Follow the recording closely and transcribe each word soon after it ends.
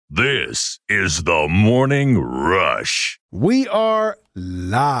This is the Morning Rush. We are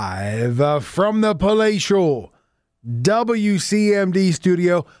live from the palatial WCMD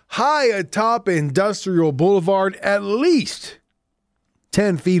studio, high atop Industrial Boulevard, at least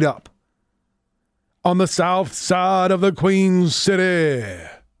 10 feet up on the south side of the Queen City.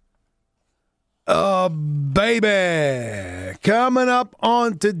 Baby, coming up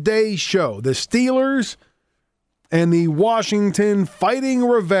on today's show, the Steelers and the Washington Fighting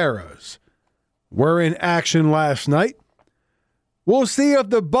Riveras were in action last night. We'll see if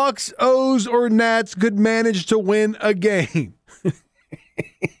the Bucks, O's, or Nats could manage to win a game.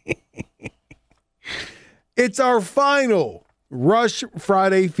 It's our final Rush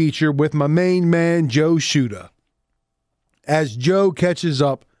Friday feature with my main man, Joe Shuta, as Joe catches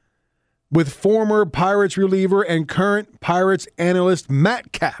up with former Pirates reliever and current Pirates analyst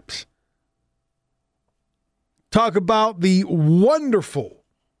Matt Capps. Talk about the wonderful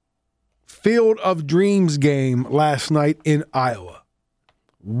Field of Dreams game last night in Iowa.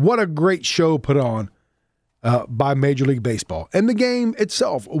 What a great show put on by Major League Baseball. And the game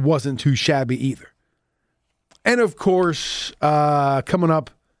itself wasn't too shabby either. And of course, coming up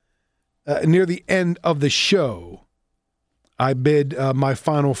near the end of the show, I bid my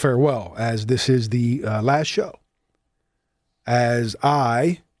final farewell, as this is the last show. As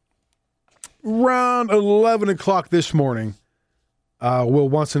I, around 11 o'clock this morning, will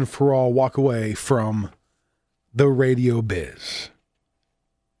once and for all walk away from the radio biz.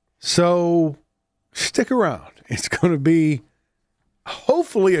 So stick around. It's going to be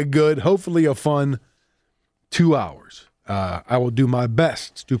hopefully a fun 2 hours. I will do my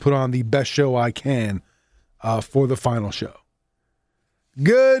best to put on the best show I can for the final show.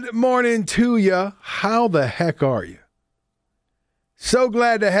 Good morning to you. How the heck are you? So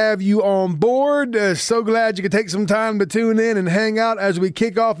glad to have you on board. So glad you could take some time to tune in and hang out as we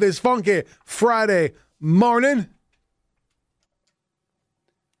kick off this funky Friday morning.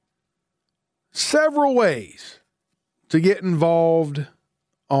 Several ways to get involved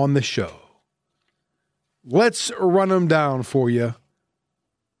on the show. Let's run them down for you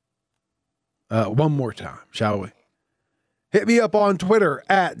one more time, shall we? Hit me up on Twitter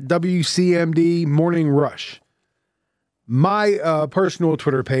at WCMD Morning Rush. My personal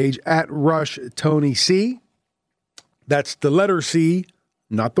Twitter page at Rush Tony C. That's the letter C,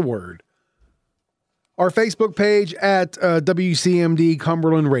 not the word. Our Facebook page at WCMD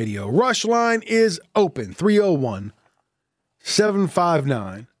Cumberland Radio. Rush line is open,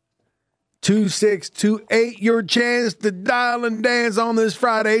 301-759-2628. Your chance to dial and dance on this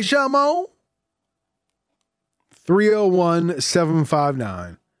Friday. Come on.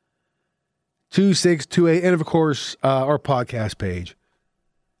 301-759-2628. And of course, our podcast page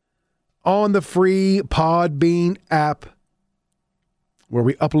on the free Podbean app, where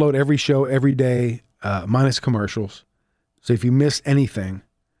we upload every show every day, minus commercials. So if you miss anything,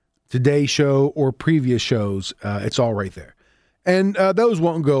 today's show or previous shows, it's all right there. And those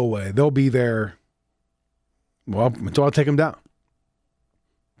won't go away. They'll be there, well, until I take them down.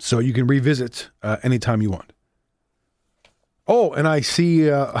 So you can revisit anytime you want. Oh, and I see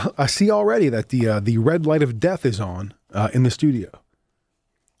already that the red light of death is on in the studio.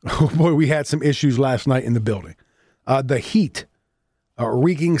 Oh boy, we had some issues last night in the building. The heat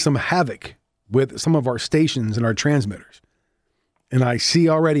wreaking some havoc with some of our stations and our transmitters. And I see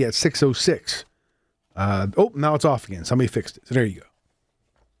already at 6:06. Now it's off again. Somebody fixed it. So there you go.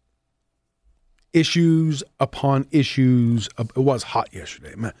 Issues upon issues. It was hot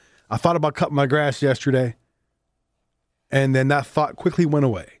yesterday. Man, I thought about cutting my grass yesterday. And then that thought quickly went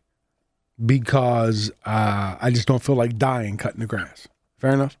away because I just don't feel like dying cutting the grass.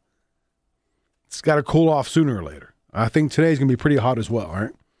 Fair enough? It's got to cool off sooner or later. I think today's going to be pretty hot as well, all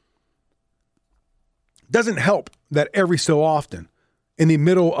right? Doesn't help that every so often, in the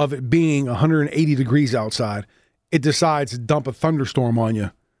middle of it being 180 degrees outside, it decides to dump a thunderstorm on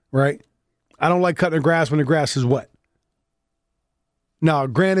you, right? I don't like cutting the grass when the grass is wet. Now,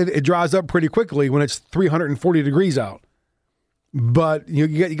 granted, it dries up pretty quickly when it's 340 degrees out. But you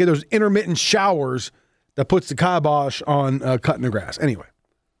get those intermittent showers that puts the kibosh on cutting the grass. Anyway,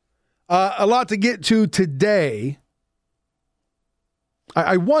 a lot to get to today.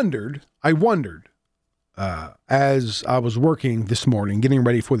 I wondered as I was working this morning, getting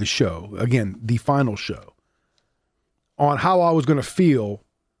ready for the show, again, the final show, on how I was going to feel,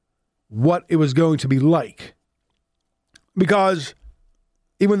 what it was going to be like. Because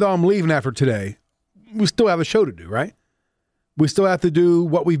even though I'm leaving after today, we still have a show to do, right? We still have to do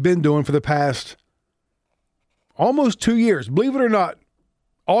what we've been doing for the past almost 2 years. Believe it or not,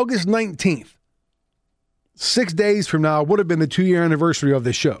 August 19th, 6 days from now would have been the 2-year anniversary of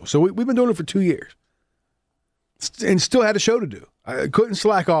this show. So we've been doing it for 2 years and still had a show to do. I couldn't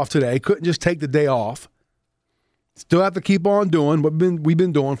slack off today. Couldn't just take the day off. Still have to keep on doing what we've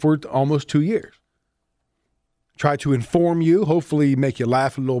been doing for almost 2 years. Try to inform you, hopefully make you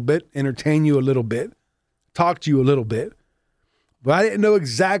laugh a little bit, entertain you a little bit, talk to you a little bit. But I didn't know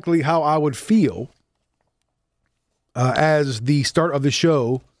exactly how I would feel as the start of the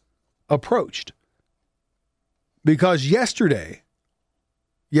show approached. Because yesterday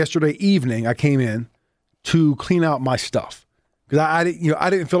evening, I came in to clean out my stuff because I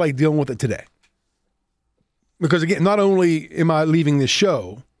didn't feel like dealing with it today. Because again, not only am I leaving this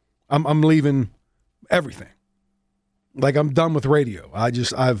show, I'm leaving everything. Like I'm done with radio.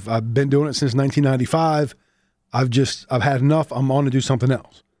 I've been doing it since 1995. I've had enough. I'm on to do something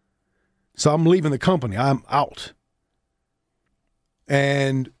else. So I'm leaving the company. I'm out.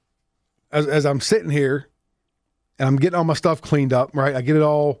 And as I'm sitting here and I'm getting all my stuff cleaned up, right? I get it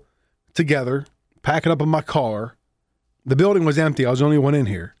all together, packing up in my car. The building was empty. I was the only one in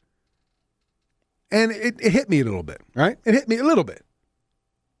here. And it hit me a little bit, right? It hit me a little bit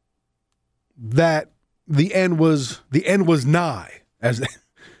that the end was nigh. As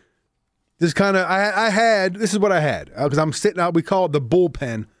this kind of this is what I had because I'm sitting out. We call it the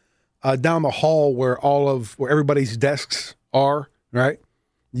bullpen down the hall where everybody's desks are. Right,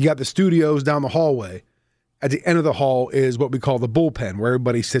 you got the studios down the hallway. At the end of the hall is what we call the bullpen, where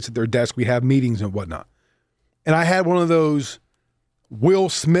everybody sits at their desk. We have meetings and whatnot. And I had one of those Will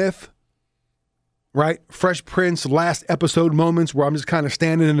Smith, right, Fresh Prince last episode moments where I'm just kind of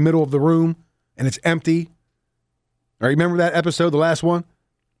standing in the middle of the room and it's empty. All right, remember that episode, the last one?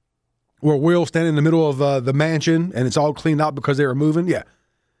 Where Will's standing in the middle of the mansion and it's all cleaned out because they were moving? Yeah.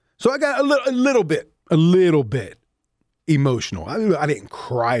 So I got a little bit emotional. I didn't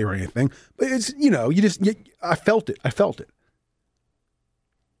cry or anything, but it's, I felt it.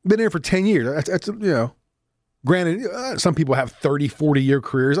 Been here for 10 years. That's granted, some people have 30, 40-year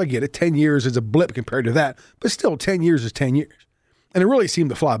careers. I get it. 10 years is a blip compared to that, but still 10 years is 10 years. And it really seemed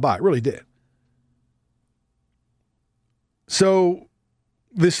to fly by. It really did. So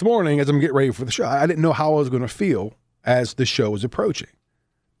this morning, as I'm getting ready for the show, I didn't know how I was going to feel as the show was approaching.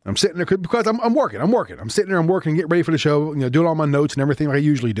 I'm sitting there because I'm working. I'm sitting there, I'm working, getting ready for the show, doing all my notes and everything like I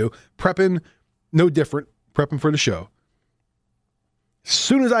usually do. Prepping, no different, prepping for the show. As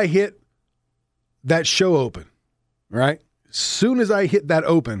soon as I hit that show open, right? As soon as I hit that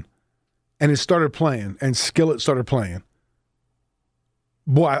open and it started playing and Skillet started playing,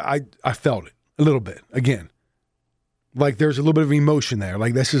 boy, I felt it a little bit again. Like there's a little bit of emotion there.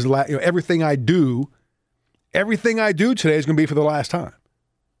 Like this is, everything I do today is going to be for the last time.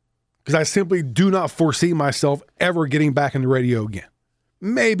 Because I simply do not foresee myself ever getting back in the radio again.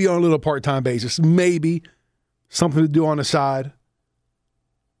 Maybe on a little part-time basis. Maybe something to do on the side.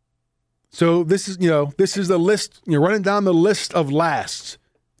 So this is the list, running down the list of lasts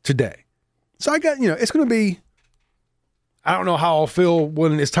today. So I got, it's going to be, I don't know how I'll feel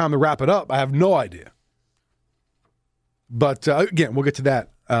when it's time to wrap it up. I have no idea. But again, we'll get to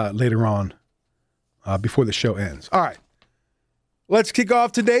that later on before the show ends. All right. Let's kick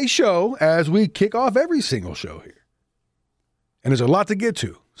off today's show as we kick off every single show here. And there's a lot to get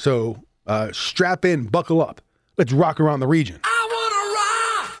to. So strap in, buckle up. Let's rock around the region. I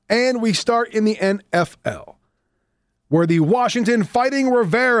want to rock! And we start in the NFL, where the Washington Fighting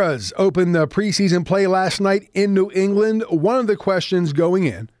Riveras opened the preseason play last night in New England. One of the questions going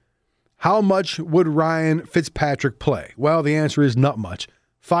in, how much would Ryan Fitzpatrick play? Well, the answer is not much.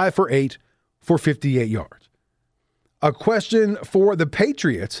 5 for 8 for 58 yards. A question for the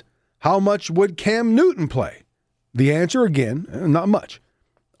Patriots, how much would Cam Newton play? The answer, again, not much.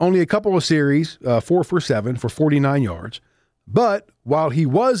 Only a couple of series, 4 for 7 for 49 yards. But while he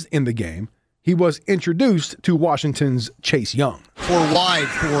was in the game, he was introduced to Washington's Chase Young. 4 wide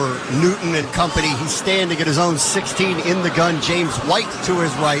for Newton and company. He's standing at his own 16 in the gun. James White to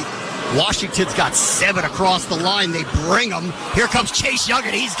his right. Washington's got 7 across the line. They bring him. Here comes Chase Young,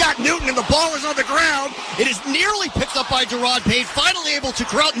 and he's got Newton, and the ball is on the ground. It is nearly picked up by Gerard Payne, finally able to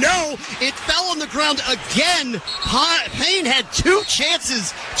corral. No, it fell on the ground again. Payne had 2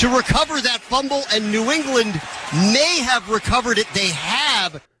 chances to recover that fumble, and New England may have recovered it. They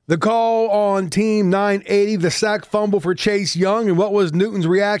have. The call on Team 980, the sack fumble for Chase Young. And what was Newton's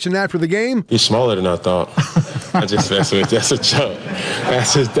reaction after the game? He's smaller than I thought. I just mess with it. That's a joke.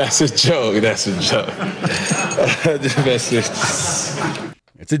 That's a joke. That's a joke.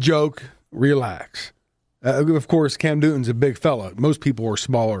 It's a joke. Relax. Of course, Cam Newton's a big fella. Most people are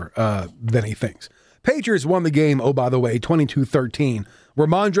smaller than he thinks. Patriots won the game, oh, by the way, 22-13.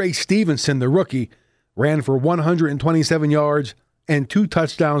 Ramondre Stevenson, the rookie, ran for 127 yards and 2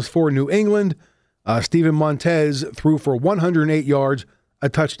 touchdowns for New England. Steven Montez threw for 108 yards, a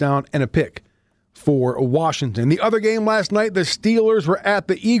touchdown, and a pick for Washington. The other game last night, the Steelers were at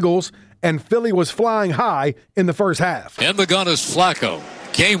the Eagles, and Philly was flying high in the first half. In the gun is Flacco.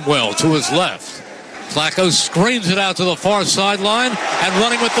 Gamewell to his left. Flacco screams it out to the far sideline and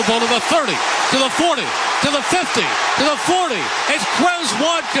running with the ball to the 30, to the 40, to the 50, to the 40. It's Quez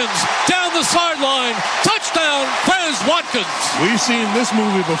Watkins down the sideline. Touchdown, Quez Watkins. We've seen this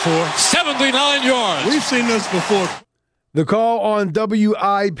movie before. 79 yards. We've seen this before. The call on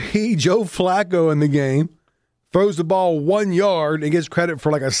WIP, Joe Flacco in the game. Throws the ball 1 yard and gets credit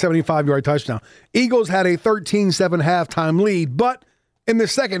for like a 75-yard touchdown. Eagles had a 13-7 halftime lead, but in the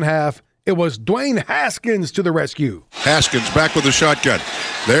second half, it was Dwayne Haskins to the rescue. Haskins back with the shotgun.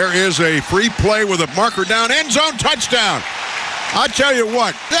 There is a free play with a marker down, end zone touchdown. I tell you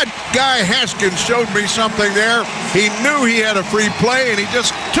what, that guy Haskins showed me something there. He knew he had a free play, and he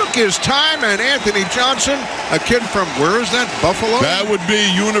just took his time. And Anthony Johnson, a kid from, where is that, Buffalo? That would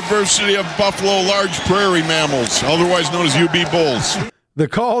be University of Buffalo Large Prairie Mammals, otherwise known as UB Bulls. The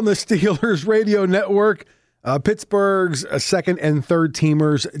call on the Steelers radio network. Pittsburgh's second and third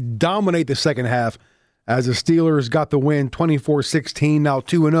teamers dominate the second half as the Steelers got the win 24-16, now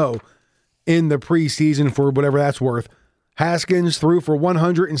 2-0 in the preseason for whatever that's worth. Haskins threw for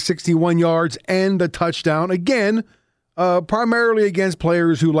 161 yards and a touchdown, again, primarily against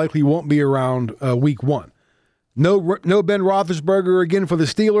players who likely won't be around week one. No Ben Roethlisberger again for the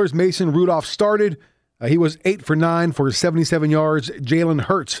Steelers. Mason Rudolph started. He was 8 for 9 for 77 yards. Jalen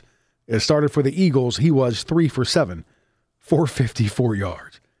Hurts started for the Eagles. He was 3 for 7 for 54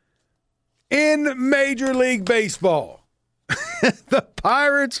 yards. In Major League Baseball, the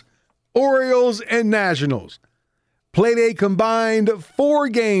Pirates, Orioles, and Nationals played a combined 4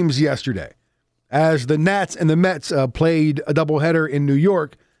 games yesterday as the Nats and the Mets played a doubleheader in New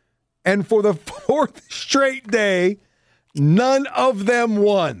York. And for the 4th straight day, none of them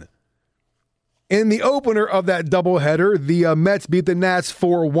won. In the opener of that doubleheader, the Mets beat the Nats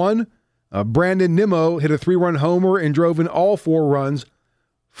 4-1. Brandon Nimmo hit a 3-run homer and drove in all 4 runs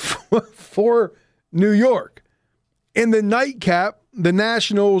for New York. In the nightcap, the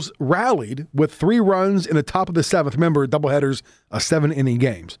Nationals rallied with 3 runs in the top of the 7th. Remember, doubleheaders, 7-inning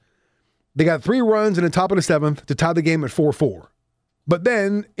games. They got 3 runs in the top of the 7th to tie the game at 4-4. But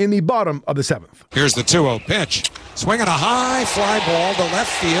then, in the bottom of the 7th. Here's the 2-0 pitch. Swinging a high fly ball to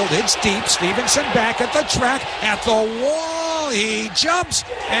left field. It's deep. Stevenson back at the track, at the wall. He jumps,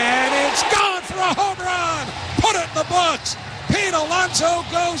 and it's gone for a home run. Put it in the books. Pete Alonso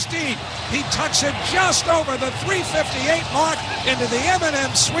goes deep. He tucks it just over the 358 mark into the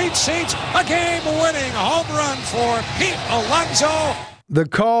M&M Sweet Seats. A game-winning home run for Pete Alonso. The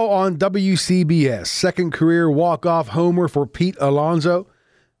call on WCBS, second career walk-off homer for Pete Alonso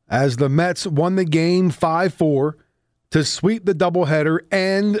as the Mets won the game 5-4 to sweep the doubleheader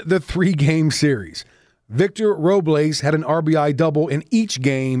and the 3-game series. Victor Robles had an RBI double in each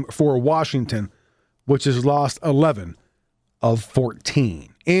game for Washington, which has lost 11 of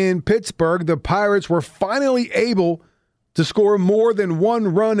 14. In Pittsburgh, the Pirates were finally able to score more than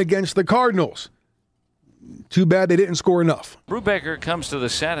 1 run against the Cardinals. Too bad they didn't score enough. Brubaker comes to the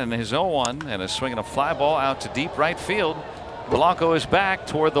set in his 0-1 and is swinging a fly ball out to deep right field. Blanco is back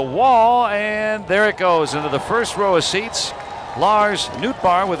toward the wall, and there it goes into the first row of seats. Lars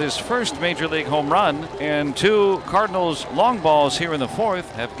Nootbaar with his first Major League home run, and 2 Cardinals long balls here in the 4th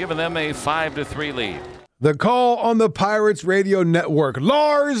have given them a 5-3 lead. The call on the Pirates radio network,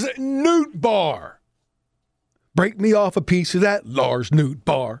 Lars Nootbaar. Break me off a piece of that, Lars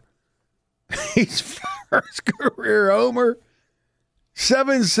Nootbaar. He's first career homer.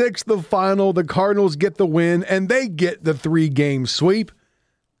 7-6 the final. The Cardinals get the win, and they get the 3-game sweep.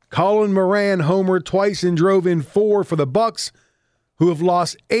 Colin Moran homered twice and drove in 4 for the Bucks, who have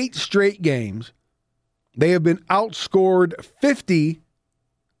lost 8 straight games. They have been outscored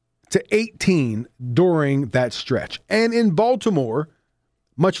 50-18 during that stretch. And in Baltimore,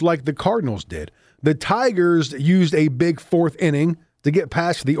 much like the Cardinals did, the Tigers used a big 4th inning to get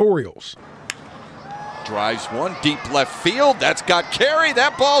past the Orioles. Drives one deep left field. That's got carry.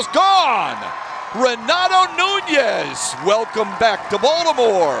 That ball's gone. Renato Nunez, welcome back to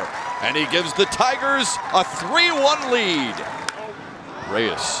Baltimore. And he gives the Tigers a 3-1 lead.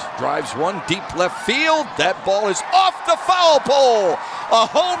 Reyes drives one deep left field. That ball is off the foul pole. A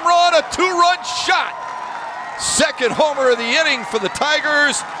home run, a 2-run shot. Second homer of the inning for the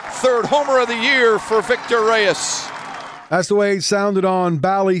Tigers. 3rd homer of the year for Victor Reyes. That's the way it sounded on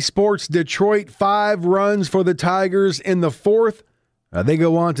Bally Sports Detroit. 5 runs for the Tigers in the 4th. They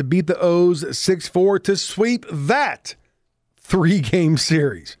go on to beat the O's 6-4 to sweep that 3-game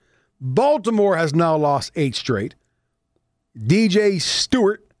series. Baltimore has now lost 8 straight. DJ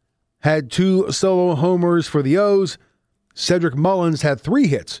Stewart had 2 solo homers for the O's. Cedric Mullins had 3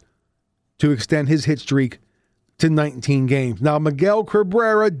 hits to extend his hit streak to 19 games. Now, Miguel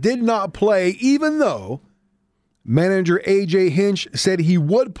Cabrera did not play, even though manager A.J. Hinch said he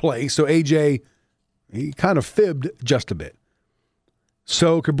would play. So A.J., he kind of fibbed just a bit.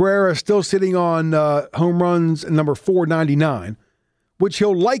 So Cabrera is still sitting on home runs number 499, which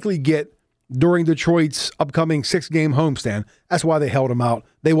he'll likely get during Detroit's upcoming 6-game homestand. That's why they held him out.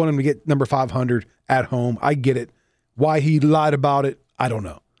 They want him to get number 500 at home. I get it. Why he lied about it, I don't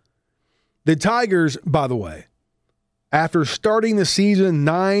know. The Tigers, by the way, after starting the season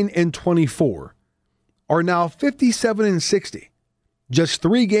 9-24, are now 57-60, just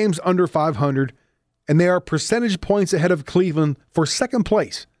 3 games under 500, and they are percentage points ahead of Cleveland for second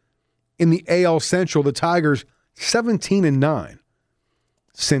place. In the AL Central, the Tigers 17-9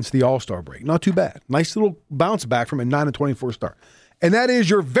 since the All-Star break. Not too bad. Nice little bounce back from a 9-24 start. And that is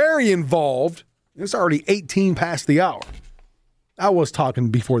your very involved, it's already 18 past the hour. I was talking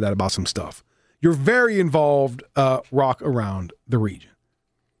before that about some stuff. Your very involved rock around the region.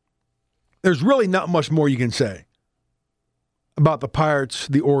 There's really not much more you can say about the Pirates,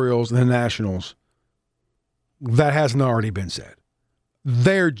 the Orioles, and the Nationals that hasn't already been said.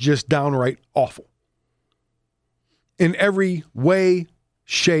 They're just downright awful in every way,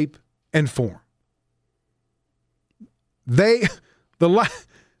 shape, and form. The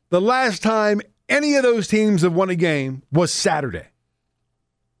last time any of those teams have won a game was Saturday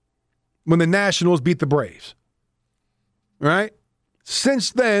when the Nationals beat the Braves. All right?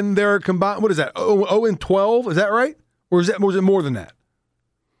 Since then, they're combined, what is that, 0-12? Is that right? Or was it more than that?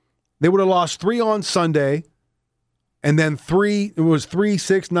 They would have lost 3 on Sunday, and then 3, it was 3,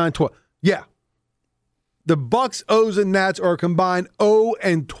 6, 9, 12. Yeah. The Bucks, O's, and Nats are combined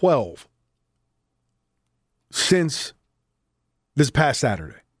 0-12 since this past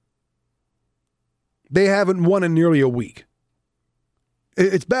Saturday. They haven't won in nearly a week.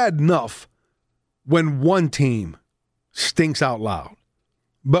 It's bad enough when one team stinks out loud.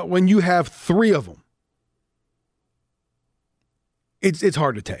 But when you have 3 of them, it's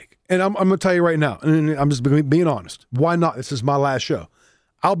hard to take. And I'm going to tell you right now, and I'm just being honest. Why not? This is my last show.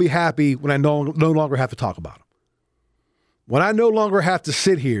 I'll be happy when I no longer have to talk about them. When I no longer have to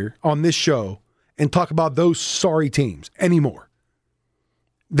sit here on this show and talk about those sorry teams anymore,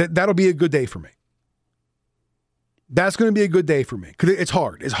 that'll be a good day for me. That's going to be a good day for me because it's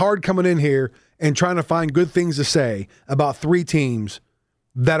hard. It's hard coming in here and trying to find good things to say about 3 teams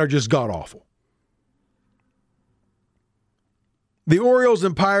that are just god-awful. The Orioles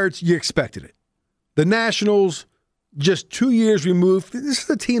and Pirates, you expected it. The Nationals, just 2 years removed. This is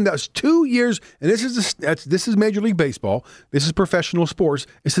a team that's 2 years, and this is Major League Baseball. This is professional sports.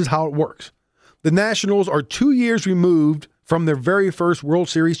 This is how it works. The Nationals are 2 years removed from their very first World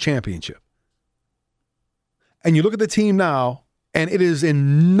Series championship. And you look at the team now, and it is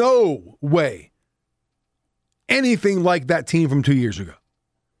in no way anything like that team from 2 years ago.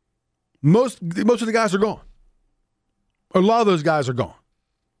 Most of the guys are gone. A lot of those guys are gone.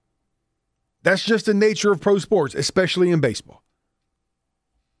 That's just the nature of pro sports, especially in baseball.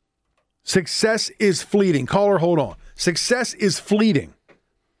 Success is fleeting. Caller, hold on. Success is fleeting.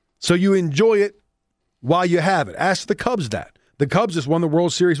 So you enjoy it while you have it. Ask the Cubs that. The Cubs just won the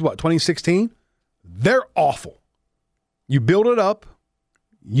World Series, 2016? They're awful. You build it up.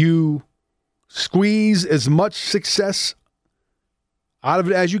 You squeeze as much success out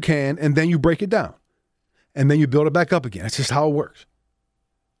of it as you can, and then you break it down. And then you build it back up again. That's just how it works.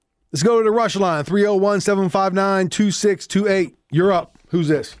 Let's go to the Rush line, 301-759-2628. You're up. Who's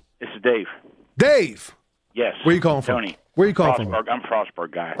this? This is Dave. Dave? Yes. Where are you calling from? Tony. Where are you calling from? I'm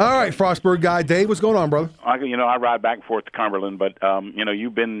Frostburg guy. All right, Frostburg guy. Dave, what's going on, brother? I ride back and forth to Cumberland, but,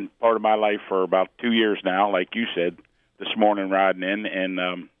 you've been part of my life for about 2 years now, like you said, this morning riding in, and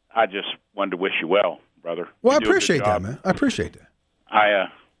I just wanted to wish you well, brother. Well, I appreciate that, man. I appreciate that. I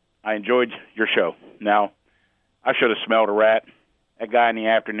enjoyed your show. Now, I should have smelled a rat. That guy in the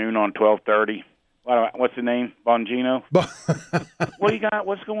afternoon on 12:30. What's the name? Bongino? What do you got?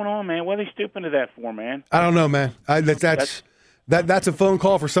 What's going on, man? What are they stooping to that for, man? I don't know, man. That's a phone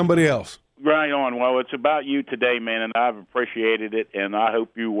call for somebody else. Right on. Well, it's about you today, man, and I've appreciated it, and I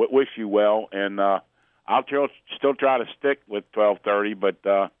hope you wish you well. And I'll still try to stick with 12:30. But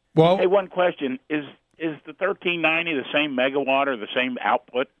hey, one question is the 1390 the same megawatt or the same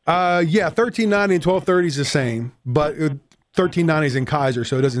output? Yeah, 1390 and 1230 is the same, but 1390 is in Kaiser,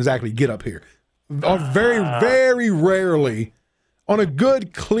 so it doesn't exactly get up here. Very, very rarely On a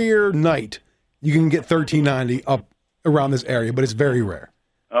good, clear night, you can get 1390 up around this area, but it's very rare.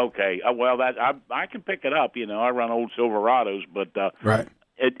 Okay. Well, that I can pick it up. I run old Silverados, but right.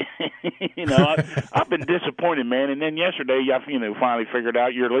 I've been disappointed, man. And then yesterday, I finally figured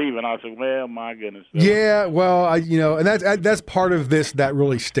out you're leaving. I said, well, my goodness. Yeah, well, and that's part of this that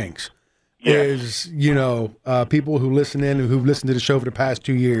really stinks. Yeah. Is people who listen in and who've listened to the show for the past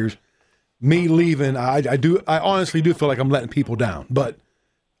 2 years. Me leaving, I honestly do feel like I'm letting people down. But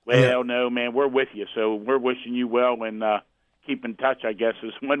no, man, we're with you. So we're wishing you well and keep in touch. I guess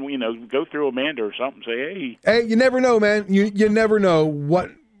is when we go through Amanda or something. Say, hey, you never know, man. You never know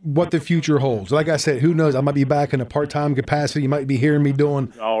what the future holds. Like I said, who knows? I might be back in a part-time capacity. You might be hearing me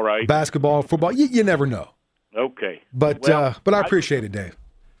doing basketball, football. You never know. Okay, but I appreciate it, Dave.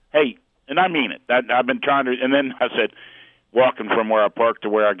 Hey, and I mean it. I've been trying to, and then I said, walking from where I park to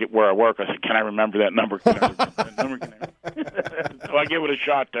where I work, I said, can I remember that number? So I give it a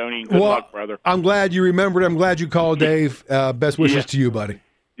shot, Tony. Good luck, brother. I'm glad you remembered. I'm glad you called, Dave. Best wishes to you, buddy.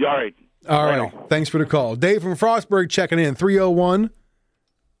 All right. All right. Thanks for the call. Dave from Frostburg checking in,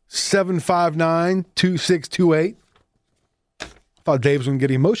 301-759-2628. I thought Dave was going to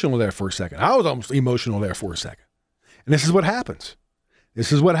get emotional there for a second. I was almost emotional there for a second. And this is what happens.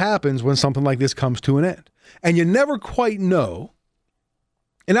 This is what happens when something like this comes to an end. And you never quite know,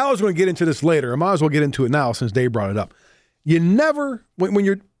 and I was going to get into this later. I might as well get into it now since Dave brought it up. You never, when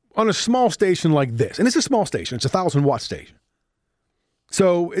you're on a small station like this, and it's a small station, it's a 1,000-watt station.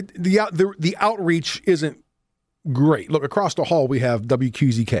 So the outreach isn't great. Look, across the hall we have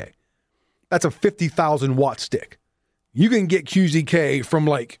WQZK. That's a 50,000-watt stick. You can get QZK from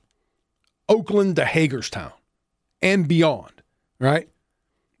like Oakland to Hagerstown and beyond, right?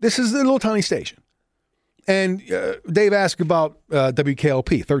 This is a little tiny station. And Dave asked about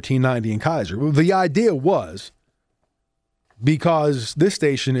WKLP, 1390 in Kaiser. Well, the idea was because this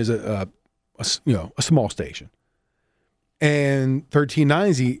station is a small station, and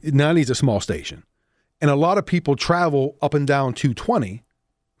 1390 is a small station, and a lot of people travel up and down 220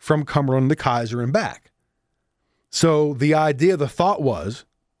 from Cumberland to Kaiser and back. So the thought was,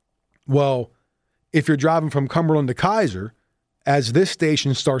 well, if you're driving from Cumberland to Kaiser, as this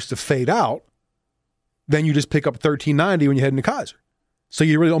station starts to fade out, then you just pick up 1390 when you head into Kaiser. So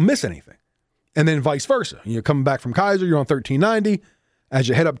you really don't miss anything. And then vice versa. You're coming back from Kaiser, you're on 1390. As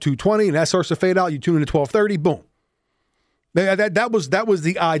you head up 220 and that starts to fade out, you tune into 1230, boom. That was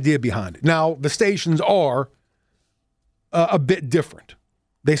the idea behind it. Now, the stations are a bit different.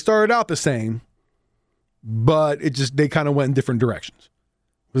 They started out the same, but they kind of went in different directions.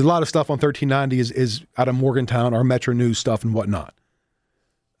 There's a lot of stuff on 1390 is out of Morgantown, our Metro News stuff and whatnot.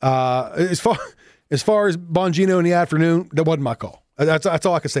 As far as Bongino in the afternoon, that wasn't my call. That's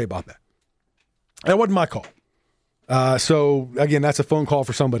all I can say about that. That wasn't my call. So again, that's a phone call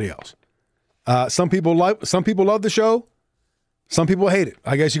for somebody else. Some people love the show. Some people hate it.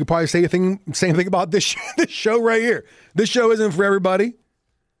 I guess you could probably say the same thing about this show right here. This show isn't for everybody.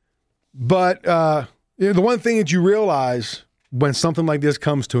 But the one thing that you realize when something like this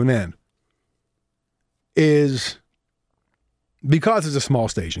comes to an end is because it's a small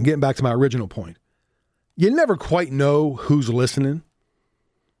station, getting back to my original point, you never quite know who's listening.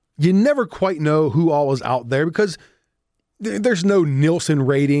 You never quite know who all is out there because there's no Nielsen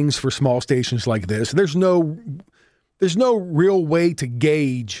ratings for small stations like this. There's no real way to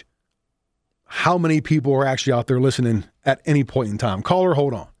gauge how many people are actually out there listening at any point in time. Caller,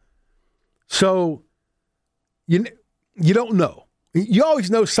 hold on. So you don't know. You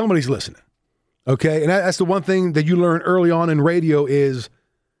always know somebody's listening, okay? And that's the one thing that you learn early on in radio is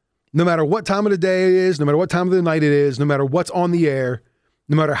no matter what time of the day it is, no matter what time of the night it is, no matter what's on the air,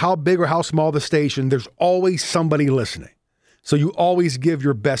 no matter how big or how small the station, there's always somebody listening. So you always give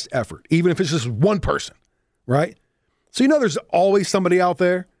your best effort, even if it's just one person, right? So there's always somebody out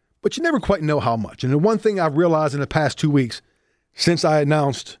there, but you never quite know how much. And the one thing I've realized in the past 2 weeks since I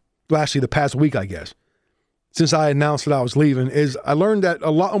announced, well, actually the past week, I guess, since I announced that I was leaving, is I learned that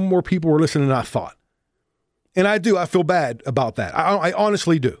a lot more people were listening than I thought. And I feel bad about that. I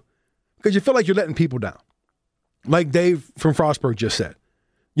honestly do. Because you feel like you're letting people down. Like Dave from Frostburg just said.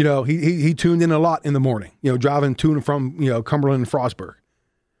 He tuned in a lot in the morning, driving to and from, Cumberland and Frostburg.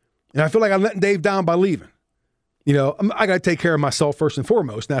 And I feel like I'm letting Dave down by leaving. I got to take care of myself first and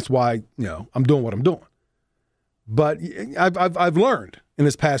foremost. And that's why, I'm doing what I'm doing. But I've learned in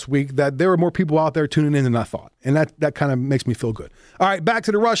this past week that there are more people out there tuning in than I thought. And that kind of makes me feel good. All right, back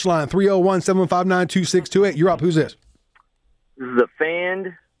to the Rush line, 301-759-2628. You're up. Who's this? This is a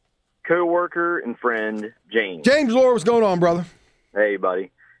fan, co-worker, and friend, James. James Lore, what's going on, brother? Hey,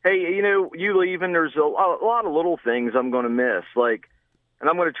 buddy. Hey, you leaving, there's a lot of little things I'm going to miss. Like, and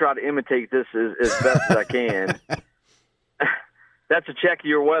I'm going to try to imitate this as best as I can. That's a check of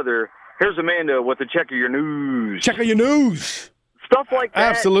your weather. Here's Amanda with a check of your news. Check of your news. Stuff like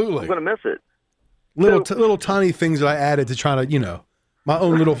that. Absolutely. I'm going to miss it. Little tiny things that I added to try to, my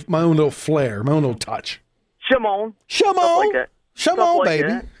own little flair, my own little touch. Shimon. Like that. Shimon,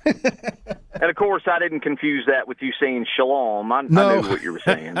 baby. And, of course, I didn't confuse that with you saying shalom. I knew what you were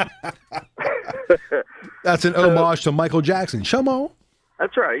saying. That's an homage to Michael Jackson. Shimon.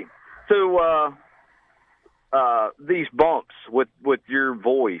 That's right. So these bumps with your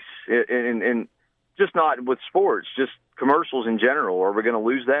voice, and just not with sports, just commercials in general, are we going to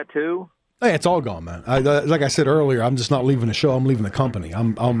lose that too? Hey, it's all gone, man. Like I said earlier, I'm just not leaving the show. I'm leaving the company.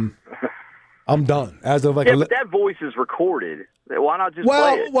 I'm done. As of but that voice is recorded. Why not just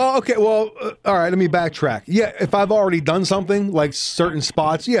play it? Well, okay. Well, all right. Let me backtrack. Yeah, if I've already done something like certain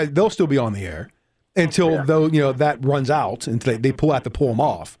spots, yeah, they'll still be on the air until that runs out and they have to pull them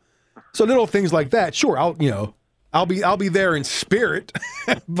off. So little things like that. Sure, I'll be there in spirit,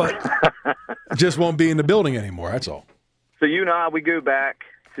 but just won't be in the building anymore. That's all. So you and I, we go back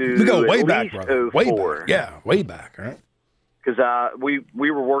to we go way back, brother. 04. Way back. Yeah, way back. All right. Because we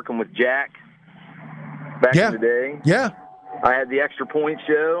were working with Jack back in the day. Yeah. I had the Extra Point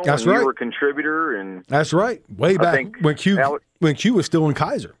show. That's and right. You were a contributor, and that's right. Way back when Q was still in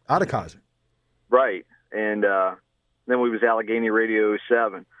Kaiser, out of Kaiser. Right, and then we was Allegheny Radio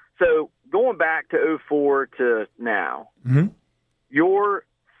 07. So going back to 04 to now, your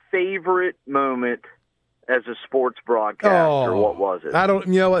favorite moment as a sports broadcaster, what was it? I don't.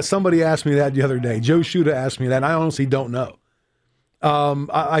 You know what? Somebody asked me that the other day. Joe Shuta asked me that, and I honestly don't know.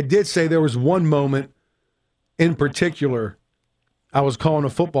 I did say there was one moment in particular. I was calling a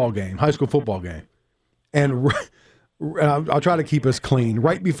football game, high school football game, and I'll try to keep us clean.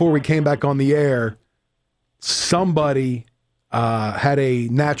 Right before we came back on the air, somebody had a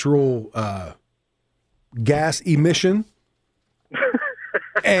natural gas emission,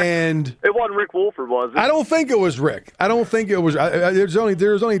 and it wasn't Rick Wolford, was it? I don't think it was Rick. I don't think it was. There's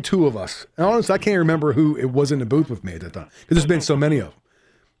only two of us, and honestly, I can't remember who it was in the booth with me at that time because there's been so many of them.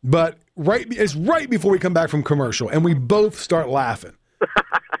 But it's right before we come back from commercial, and we both start laughing.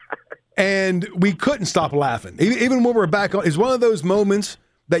 And we couldn't stop laughing. Even when we're back on, it's one of those moments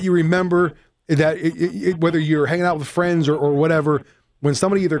that you remember that whether you're hanging out with friends or whatever, when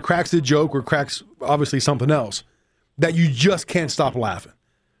somebody either cracks a joke or cracks, obviously, something else, that you just can't stop laughing.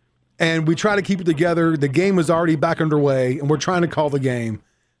 And we try to keep it together. The game is already back underway, and we're trying to call the game.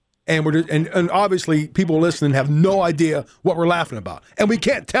 And we're and obviously people listening have no idea what we're laughing about, and we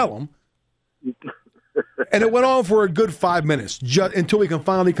can't tell them. And it went on for a good 5 minutes, just until we can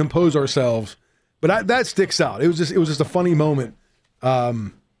finally compose ourselves. But that sticks out. It was just a funny moment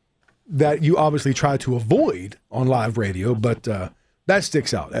that you obviously try to avoid on live radio, but that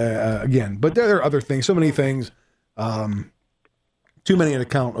sticks out again. But there are other things, so many things, too many to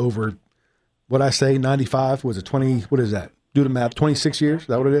count over. What I say, 95 was it 20? What is that? Do the math. 26 years. Is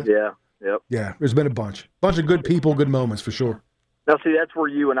that what it is? Yeah. Yep. Yeah. There's been a bunch of good people, good moments for sure. Now, see, that's where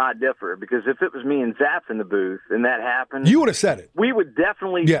you and I differ, because if it was me and Zap in the booth and that happened, you would have said it. We would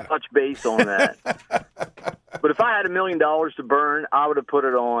definitely touch base on that. But if I had $1 million to burn, I would have put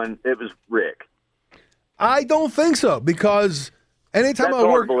it on. It was Rick. I don't think so, because anytime I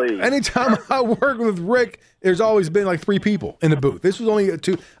work with Rick, there's always been like 3 people in the booth. This was only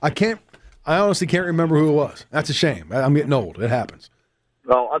 2. I honestly can't remember who it was. That's a shame. I'm getting old. It happens.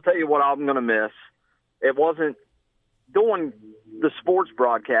 Well, I'll tell you what I'm going to miss. It wasn't doing the sports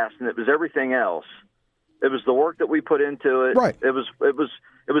broadcasting. It was everything else. It was the work that we put into it. Right. It was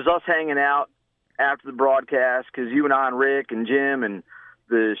us hanging out after the broadcast, because you and I and Rick and Jim and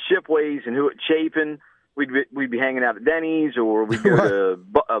the Shipways and Chapin, we'd be hanging out at Denny's, or we'd go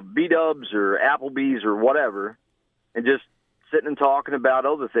to B-Dubs or Applebee's or whatever, and just sitting and talking about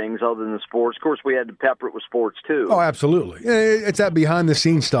other things other than the sports. Of course, we had to pepper it with sports too. Oh, absolutely. It's that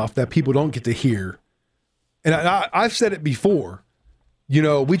behind-the-scenes stuff that people don't get to hear. And I've said it before.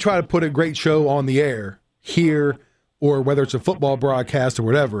 We try to put a great show on the air here, or whether it's a football broadcast or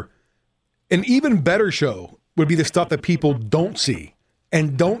whatever. An even better show would be the stuff that people don't see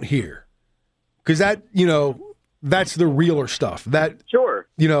and don't hear. Because that's the realer stuff. Sure.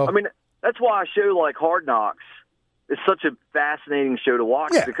 I mean, that's why a show like Hard Knocks is such a fascinating show to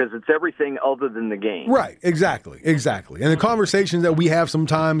watch, because it's everything other than the game. Right, exactly. And the conversations that we have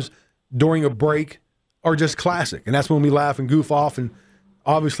sometimes during a break are just classic. And that's when we laugh and goof off and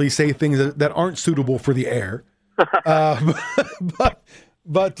obviously say things that aren't suitable for the air.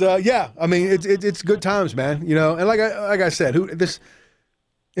 But yeah, I mean, it's good times, man. And like I said,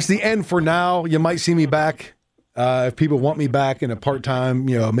 it's the end for now. You might see me back if people want me back in a part-time,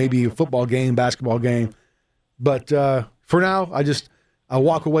 maybe a football game, basketball game. But for now, I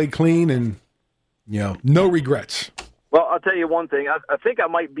walk away clean and, no regrets. Well, I'll tell you one thing. I think I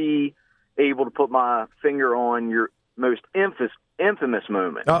might be able to put my finger on your most infamous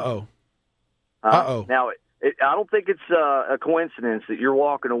moment. Uh-oh. Now, I don't think it's a coincidence that you're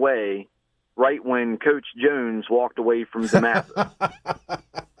walking away right when Coach Jones walked away from Damascus.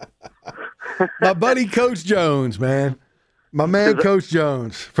 My buddy Coach Jones, man. My man Coach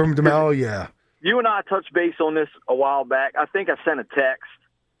Jones from Damascus. Oh, yeah. You and I touched base on this a while back. I think I sent a text,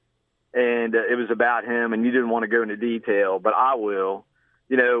 and it was about him, and you didn't want to go into detail, but I will.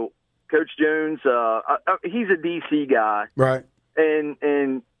 Coach Jones, he's a D.C. guy. Right.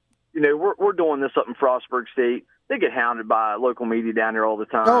 And we're doing this up in Frostburg State. They get hounded by local media down there all the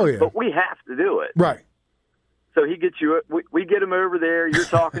time. Oh, yeah. But we have to do it. Right. So he gets you. We get him over there. You're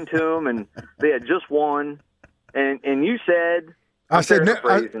talking to him, and they had just won. And you said, I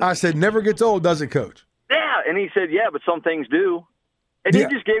said, never gets old, does it, Coach? Yeah. And he said, yeah, but some things do. And he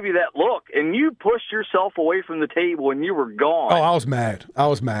just gave you that look, and you pushed yourself away from the table, and you were gone. Oh, I was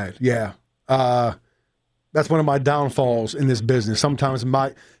mad. Yeah. That's one of my downfalls in this business. Sometimes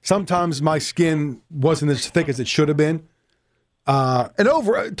my skin wasn't as thick as it should have been.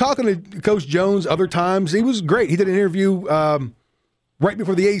 And talking to Coach Jones other times, he was great. He did an interview right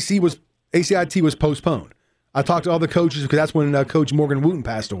before the ACIT was postponed. I talked to all the coaches because that's when Coach Morgan Wooten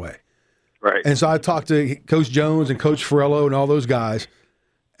passed away. Right. And so I talked to Coach Jones and Coach Ferrello and all those guys.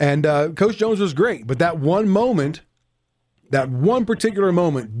 And Coach Jones was great. But that one particular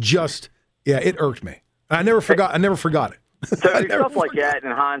moment it irked me. I never forgot it. So stuff like that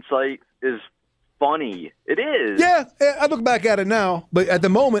in hindsight is funny. It is. Yeah, I look back at it now, but at the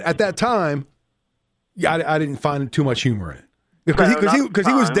moment, at that time, I didn't find too much humor in it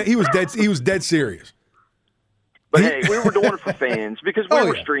because he was dead serious. But hey, we were doing it for fans because we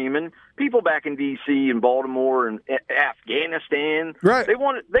were streaming. People back in D.C. and Baltimore and Afghanistan, right? They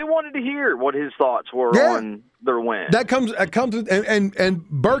wanted to hear what his thoughts were on their win. That comes and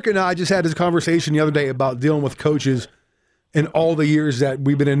Burke and I just had this conversation the other day about dealing with coaches in all the years that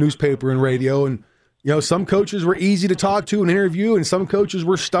we've been in newspaper and radio. And some coaches were easy to talk to and interview, and some coaches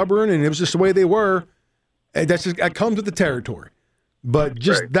were stubborn, and it was just the way they were. And that comes with the territory. But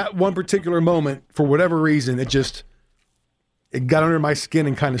just that one particular moment, for whatever reason, it got under my skin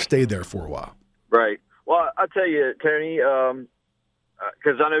and kind of stayed there for a while. Right. Well, I'll tell you, Tony,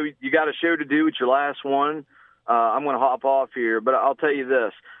 because I know you got a show to do. It's your last one. I'm going to hop off here, but I'll tell you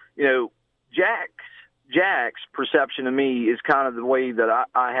this. Jack's perception of me is kind of the way that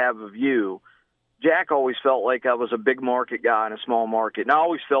I have of you. Jack always felt like I was a big market guy in a small market, and I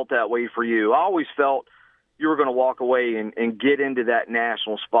always felt that way for you. I always felt you were going to walk away and get into that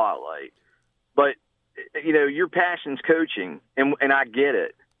national spotlight. But, your passion's coaching, and I get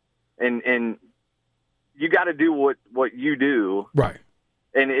it. And you got to do what you do. Right.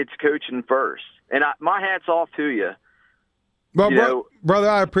 And it's coaching first. And my hat's off to you. Well, brother,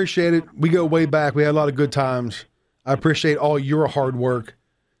 I appreciate it. We go way back. We had a lot of good times. I appreciate all your hard work.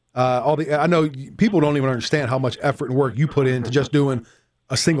 I know people don't even understand how much effort and work you put into just doing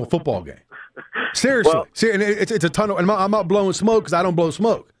a single football game. Seriously. Well, and it's a ton of, and I'm not blowing smoke because I don't blow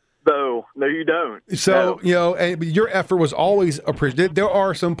smoke. No, you don't. So, and your effort was always appreciated. There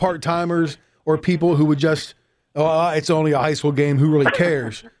are some part-timers or people who would just, it's only a high school game, who really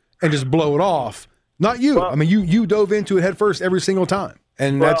cares, and just blow it off. Not you. Well, you dove into it head first every single time,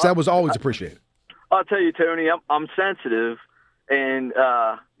 and that was always appreciated. I'll tell you, Tony, I'm sensitive, and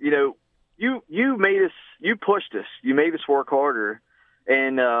you made us, you pushed us, you made us work harder,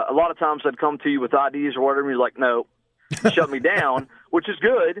 and a lot of times I'd come to you with ideas or whatever, and you're like, no, shut me down, which is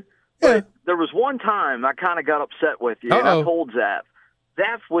good. But there was one time I kind of got upset with you, and I told Zap.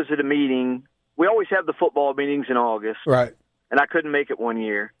 Zap was at a meeting. We always have the football meetings in August, right? And I couldn't make it one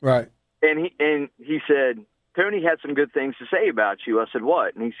year, right? And he said, Tony had some good things to say about you. I said,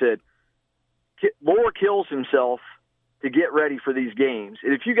 what? And he said, Lohr kills himself to get ready for these games.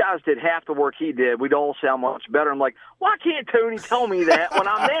 And if you guys did half the work he did, we'd all sound much better. I'm like, why can't Tony tell me that when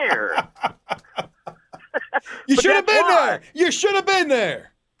I'm there? You should have been there. You should have been there.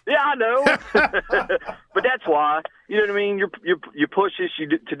 Yeah, I know. But that's why. You know what I mean? You push us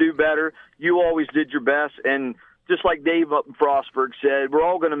to do better. You always did your best. And just like Dave up in Frostburg said, we're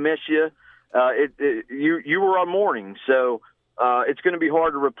all going to miss you. You were on morning, so it's going to be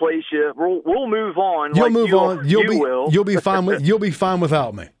hard to replace you. We'll move on. You'll move on. You'll be fine. You'll be fine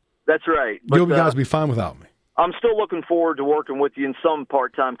without me. That's right. But, you guys be fine without me. I'm still looking forward to working with you in some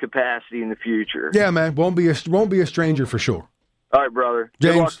part-time capacity in the future. Yeah, man. Won't be a stranger for sure. All right, brother.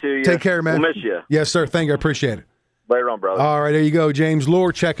 James, good luck to you. take care, man. We'll miss you. Yes, sir. Thank you. I appreciate it. Later on, brother. All right, there you go. James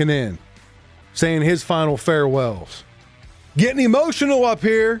Lore checking in, saying his final farewells. Getting emotional up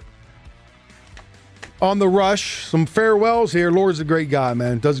here on the Rush. Some farewells here. Lore's a great guy,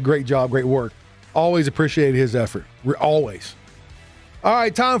 man. Does a great job, great work. Always appreciated his effort. Always. All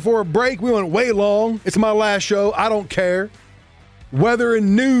right, time for a break. We went way long. It's my last show. I don't care. Weather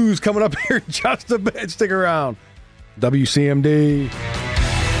and news coming up here in just a bit. Stick around. WCMD.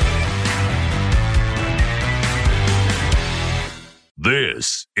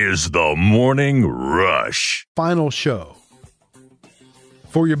 This is the Morning Rush. Final show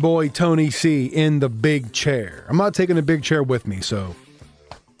for your boy Tony C in the big chair. I'm not taking the big chair with me, so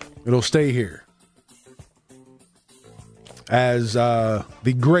it'll stay here. As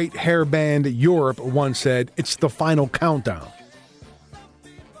the great hair band Europe once said, it's the final countdown.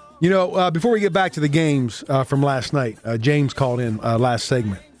 You know, before we get back to the games from last night, James called in last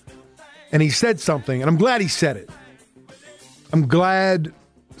segment, and he said something, and I'm glad he said it. I'm glad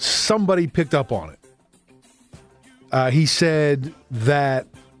somebody picked up on it. He said that,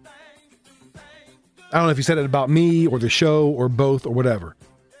 I don't know if he said it about me or the show or both or whatever,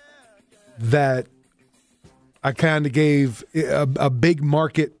 that I kind of gave a big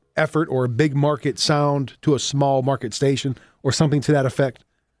market effort or a big market sound to a small market station or something to that effect.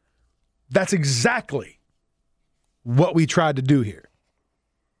 That's exactly what we tried to do here.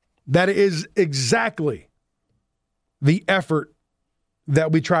 That is exactly the effort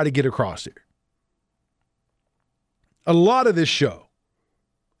that we try to get across here. A lot of this show,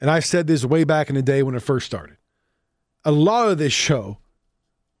 and I said this way back in the day when it first started, a lot of this show,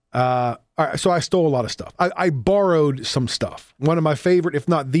 all right, so I stole a lot of stuff. I borrowed some stuff. One of my favorite, if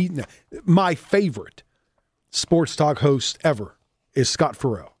not my favorite sports talk host ever is Scott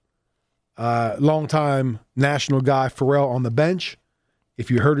Farrell. Longtime national guy, Farrell on the bench.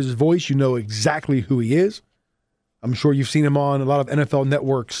 If you heard his voice, you know exactly who he is. I'm sure you've seen him on a lot of NFL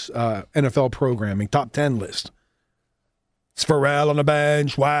Network's NFL programming, top 10 list. It's Farrell on the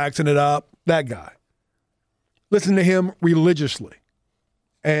bench, waxing it up, that guy. Listen to him religiously.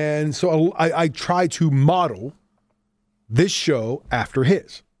 And so I try to model this show after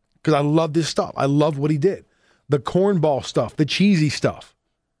his because I love this stuff. I love what he did. The cornball stuff, the cheesy stuff,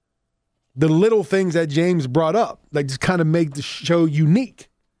 the little things that James brought up that just kind of make the show unique.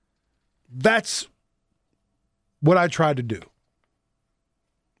 That's what I tried to do.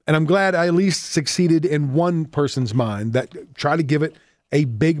 And I'm glad I at least succeeded in one person's mind that tried to give it a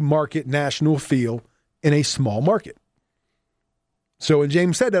big market national feel in a small market. So when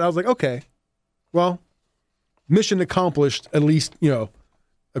James said that, I was like, okay, well, mission accomplished, at least, you know,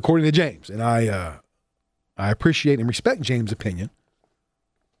 according to James. And I appreciate and respect James' opinion.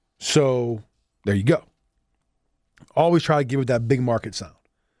 So there you go. Always try to give it that big market sound.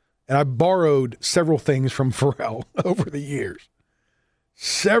 And I borrowed several things from Farrell over the years.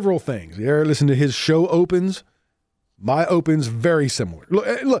 Several things. You ever listen to his show opens? My opens very similar.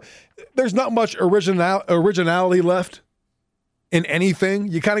 Look, there's not much originality left in anything.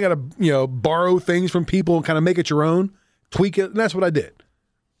 You kind of got to, borrow things from people and kind of make it your own, tweak it. And that's what I did.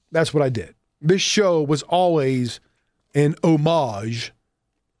 This show was always an homage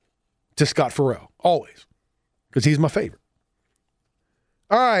to Scott Farrell. Always. Because he's my favorite.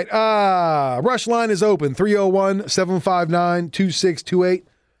 All right. Rush line is open. 301-759-2628.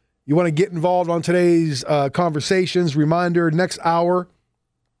 You want to get involved on today's conversations. Reminder, next hour,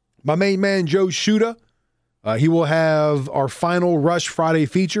 my main man, Joe Shuta, he will have our final Rush Friday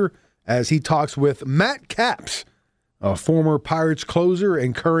feature as he talks with Matt Capps, a former Pirates closer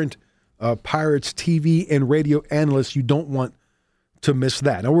and current Pirates TV and radio analyst. You don't want to miss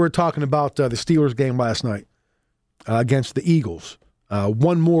that. Now, we were talking about the Steelers game last night against the Eagles.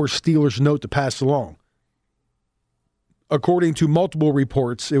 One more Steelers note to pass along. According to multiple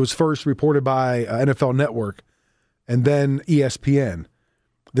reports, it was first reported by NFL Network and then ESPN.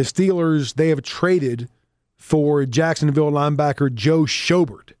 The Steelers, they have traded for Jacksonville linebacker Joe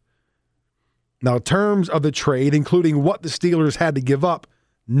Schobert. Now, terms of the trade, including what the Steelers had to give up,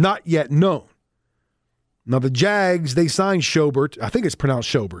 not yet known. Now, the Jags, they signed Schobert, I think it's pronounced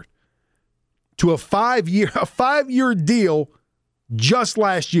Schobert, to a five-year deal just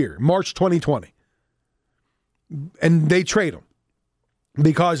last year, March 2020. And they trade him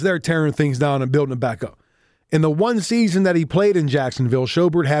because they're tearing things down and building it back up. In the one season that he played in Jacksonville,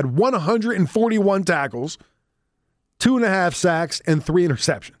 Schobert had 141 tackles, 2.5 sacks, and 3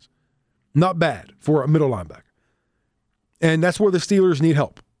 interceptions. Not bad for a middle linebacker. And that's where the Steelers need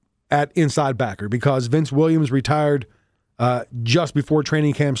help at inside backer because Vince Williams retired just before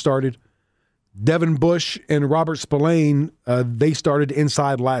training camp started. Devin Bush and Robert Spillane, they started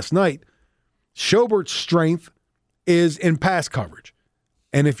inside last night. Schobert's strength is in pass coverage.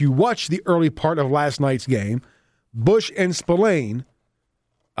 And if you watch the early part of last night's game, Bush and Spillane,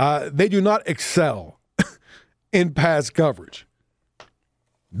 they do not excel in pass coverage.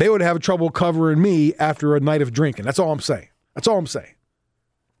 They would have trouble covering me after a night of drinking. That's all I'm saying.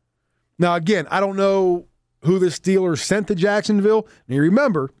 Now, again, I don't know who the Steelers sent to Jacksonville. And you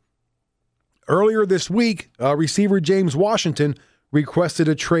remember, earlier this week, receiver James Washington requested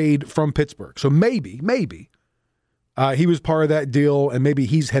a trade from Pittsburgh. So maybe he was part of that deal, and maybe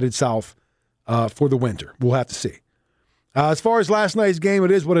he's headed south for the winter. We'll have to see. As far as last night's game,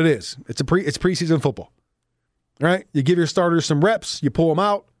 it is what it is. It's preseason football. All right? You give your starters some reps, you pull them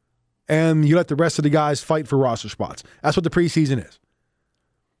out, and you let the rest of the guys fight for roster spots. That's what the preseason is.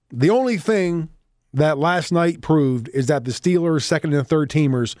 The only thing that last night proved is that the Steelers' second and third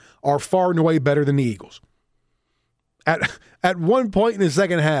teamers are far and away better than the Eagles. At one point in the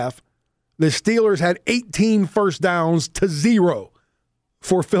second half, the Steelers had 18 first downs to 0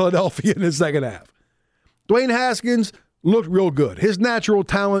 for Philadelphia in the second half. Dwayne Haskins looked real good. His natural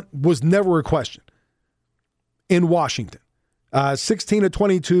talent was never a question in Washington. 16 of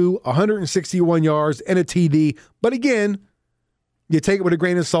 22, 161 yards, and a TD. But again, you take it with a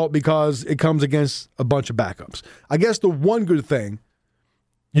grain of salt because it comes against a bunch of backups. I guess the one good thing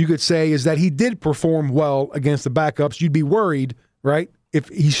you could say is that he did perform well against the backups. You'd be worried, right, if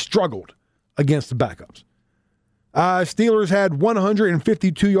he struggled against the backups. Steelers had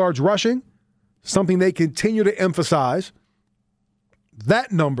 152 yards rushing, something they continue to emphasize.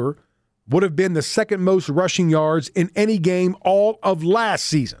 That number would have been the second most rushing yards in any game all of last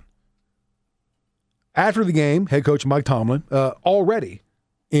season. After the game, head coach Mike Tomlin, already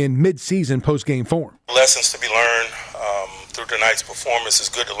in mid-season post-game form. Lessons to be learned through tonight's performance. It's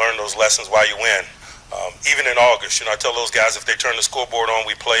good to learn those lessons while you win. Even in August, I tell those guys if they turn the scoreboard on,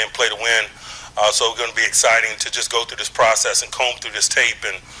 we play and play to win. So it's going to be exciting to just go through this process and comb through this tape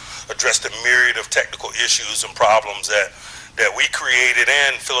and address the myriad of technical issues and problems that we created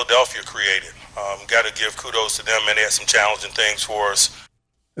and Philadelphia created. Got to give kudos to them, and they had some challenging things for us.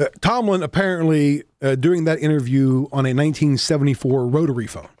 Tomlin apparently during that interview on a 1974 rotary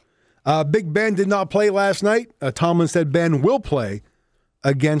phone. Big Ben did not play last night. Tomlin said Ben will play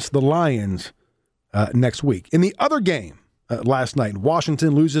against the Lions next week. In the other game last night,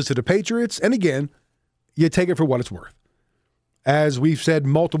 Washington loses to the Patriots, and again, you take it for what it's worth. As we've said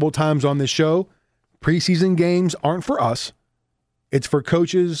multiple times on this show, preseason games aren't for us. It's for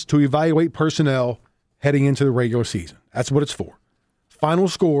coaches to evaluate personnel heading into the regular season. That's what it's for. Final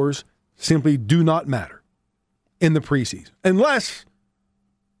scores simply do not matter in the preseason, unless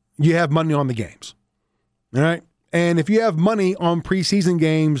you have money on the games. All right? And if you have money on preseason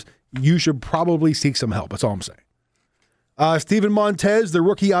games, you should probably seek some help. That's all I'm saying. Steven Montez, the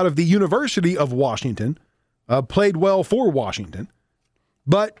rookie out of the University of Washington, played well for Washington.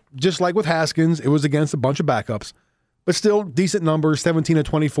 But just like with Haskins, it was against a bunch of backups. But still, decent numbers, 17 of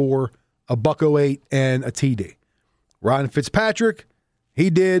 24, a $108, and a TD. Ryan Fitzpatrick,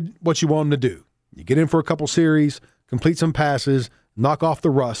 he did what you want him to do. You get in for a couple series, complete some passes, knock off the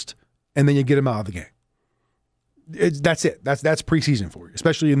rust, and then you get him out of the game. That's it. That's preseason for you,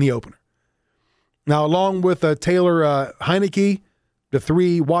 especially in the opener. Now, along with Taylor Heineke, the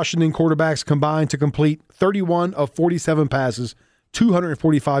three Washington quarterbacks combined to complete 31 of 47 passes,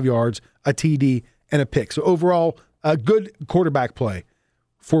 245 yards, a TD, and a pick. So overall, a good quarterback play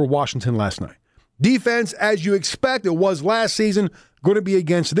for Washington last night. Defense, as you expect, it was last season, going to be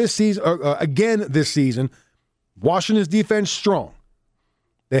against this season, again this season. Washington's defense strong.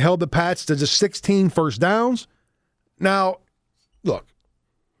 They held the Pats to just 16 first downs. Now, look,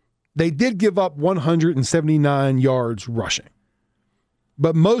 they did give up 179 yards rushing,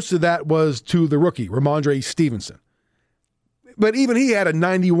 but most of that was to the rookie, Ramondre Stevenson. But even he had a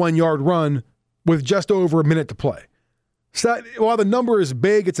 91-yard run with just over a minute to play. So while the number is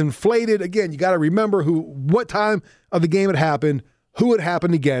big, it's inflated. Again, you got to remember what time of the game it happened, who it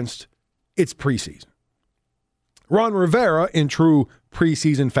happened against. It's preseason. Ron Rivera, in true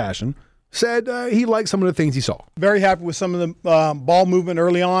preseason fashion, said he liked some of the things he saw. Very happy with some of the ball movement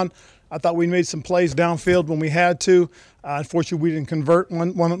early on. I thought we made some plays downfield when we had to. Unfortunately, we didn't convert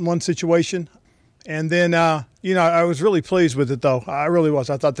one situation. And then, I was really pleased with it, though. I really was.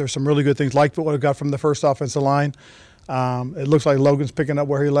 I thought there were some really good things, like what I got from the first offensive line. It looks like Logan's picking up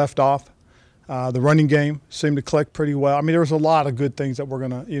where he left off. The running game seemed to click pretty well. I mean, there was a lot of good things that we're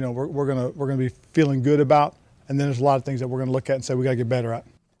gonna be feeling good about, and then there's a lot of things that we're gonna look at and say we gotta get better at.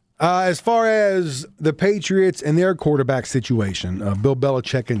 As far as the Patriots and their quarterback situation, Bill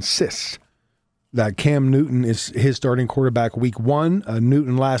Belichick insists that Cam Newton is his starting quarterback week 1.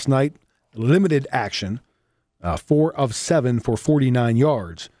 Newton last night, limited action, 4 of 7 for 49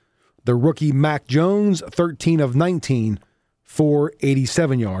 yards. The rookie Mac Jones, 13 of 19 for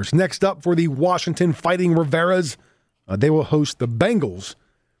 87 yards. Next up for the Washington Fighting Riveras, they will host the Bengals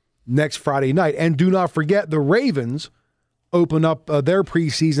next Friday night. And do not forget, the Ravens open up their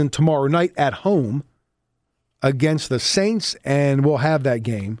preseason tomorrow night at home against the Saints, and we'll have that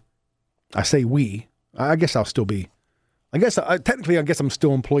game. I say we. I guess I'll still be. Technically, I'm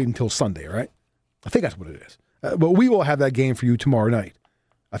still employed until Sunday, right? I think that's what it is. But we will have that game for you tomorrow night.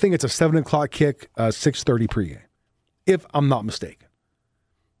 I think it's a 7 o'clock kick, 6:30 pregame, if I'm not mistaken.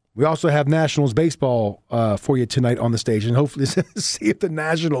 We also have Nationals baseball for you tonight on the stage, and hopefully see if the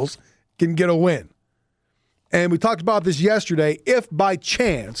Nationals can get a win. And we talked about this yesterday. If by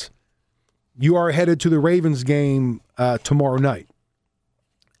chance you are headed to the Ravens game tomorrow night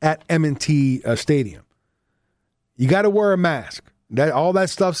at M&T Stadium, you got to wear a mask. All that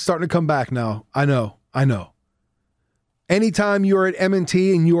stuff's starting to come back now. I know. Anytime you're at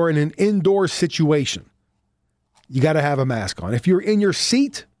M&T and you are in an indoor situation, you got to have a mask on. If you're in your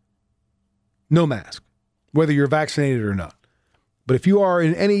seat, no mask, whether you're vaccinated or not. But if you are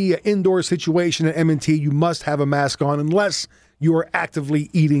in any indoor situation at M&T, you must have a mask on unless you are actively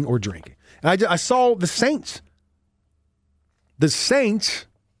eating or drinking. And I saw the Saints. The Saints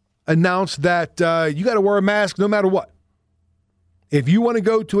announced that you got to wear a mask no matter what. If you want to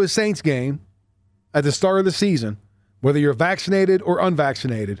go to a Saints game at the start of the season, whether you're vaccinated or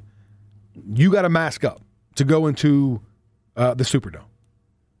unvaccinated, you got to mask up to go into the Superdome.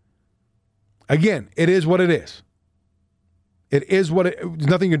 Again, it is what it is. There's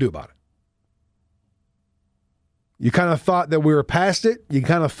nothing you can do about it. You kind of thought that we were past it. You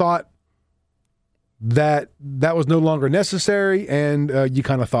kind of thought that was no longer necessary, and you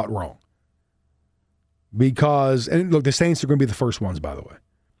kind of thought wrong. Because, and look, the Saints are going to be the first ones, by the way.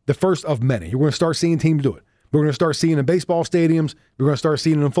 The first of many. You're going to start seeing teams do it. We're going to start seeing it in baseball stadiums. We're going to start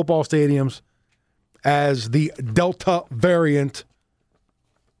seeing it in football stadiums as the Delta variant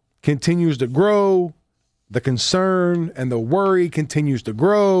continues to grow. The concern and the worry continues to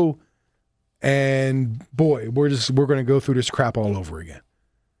grow. And boy, we're going to go through this crap all over again.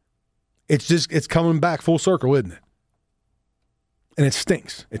 It's coming back full circle, isn't it? And it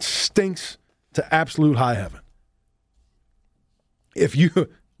stinks. It stinks to absolute high heaven. If you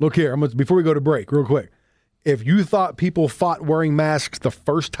look here, before we go to break, real quick. If you thought people fought wearing masks the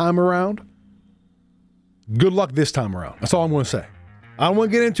first time around, good luck this time around. That's all I'm going to say. I don't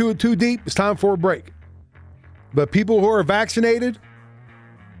want to get into it too deep. It's time for a break. But people who are vaccinated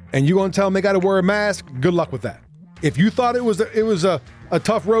and you're going to tell them they got to wear a mask, good luck with that. If you thought it was a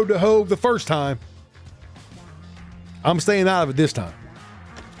tough road to hoe the first time, I'm staying out of it this time.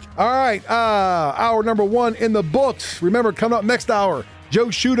 All right, hour number 1 in the books. Remember, coming up next hour, Joe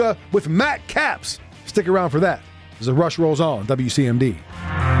Shuta with Matt Capps. Stick around for that as the rush rolls on WCMD.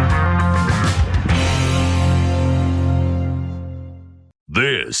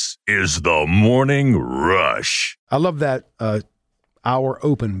 This is the Morning Rush. I love that hour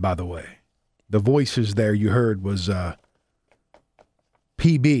open, by the way. The voices there you heard was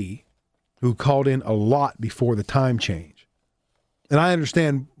PB, who called in a lot before the time change. And I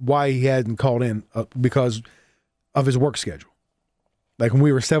understand why he hadn't called in because of his work schedule. Like when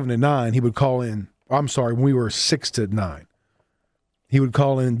we were 7 to 9, he would call in. When we were 6 to 9, he would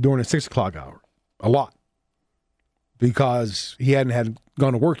call in during the 6 o'clock hour a lot because he hadn't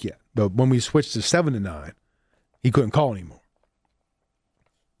gone to work yet. But when we switched to 7 to 9, he couldn't call anymore.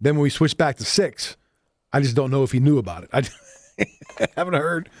 Then when we switched back to 6, I just don't know if he knew about it. I haven't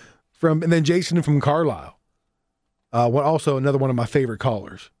heard from. And then Jason from Carlisle, also another one of my favorite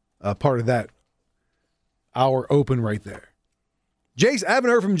callers, part of that hour open right there. Jason, I haven't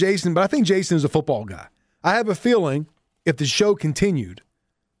heard from Jason, but I think Jason is a football guy. I have a feeling if the show continued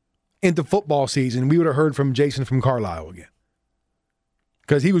into football season, we would have heard from Jason from Carlisle again.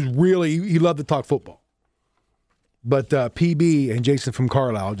 Because he loved to talk football. But PB and Jason from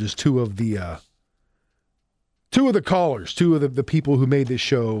Carlisle, just two of the callers, two of the people who made this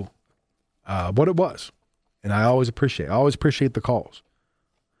show what it was. And I always appreciate the calls.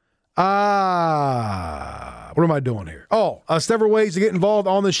 What am I doing here? Several ways to get involved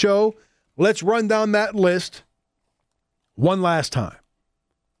on the show. Let's run down that list one last time.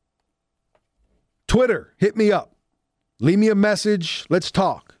 Twitter, hit me up. Leave me a message. Let's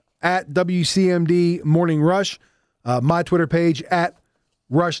talk. At WCMD Morning Rush. My Twitter page, at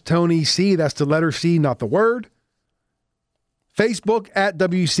RushTonyC. That's the letter C, not the word. Facebook, at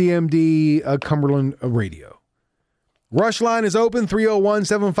WCMD Cumberland Radio. Rush line is open,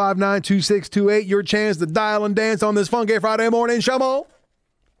 301-759-2628. Your chance to dial and dance on this funky Friday morning. Come on.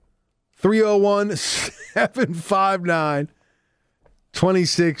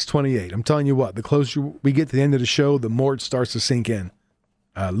 301-759-2628. I'm telling you what, the closer we get to the end of the show, the more it starts to sink in,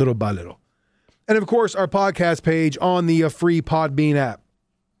 little by little. And, of course, our podcast page on the free Podbean app.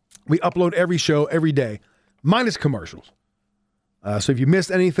 We upload every show every day, minus commercials. So if you missed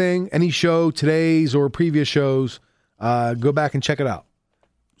anything, any show, today's or previous shows, go back and check it out.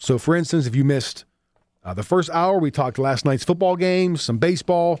 So, for instance, if you missed the first hour, we talked last night's football games, some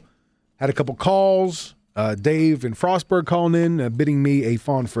baseball, had a couple calls. Dave and Frostberg calling in, bidding me a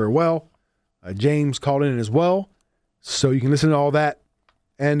fond farewell. James called in as well. So you can listen to all that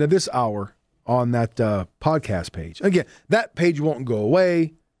and this hour on that podcast page. Again, that page won't go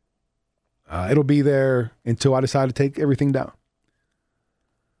away. It'll be there until I decide to take everything down.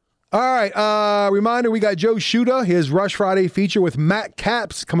 All right, reminder, we got Joe Shuta, his Rush Friday feature with Matt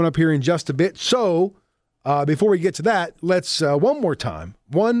Capps coming up here in just a bit. So before we get to that, let's one more time.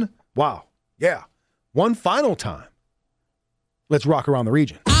 One final time. Let's rock around the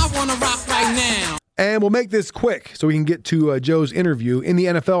region. I want to rock right now. And we'll make this quick so we can get to Joe's interview. In the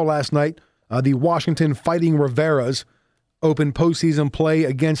NFL last night, the Washington Fighting Riveras opened postseason play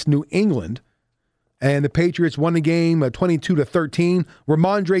against New England. And the Patriots won the game 22-13.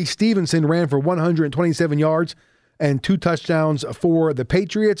 Ramondre Stevenson ran for 127 yards and 2 touchdowns for the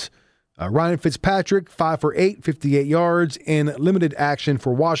Patriots. Ryan Fitzpatrick, 5 for 8, 58 yards in limited action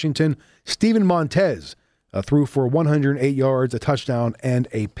for Washington. Steven Montez threw for 108 yards, a touchdown, and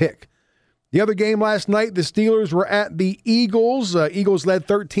a pick. The other game last night, the Steelers were at the Eagles. Eagles led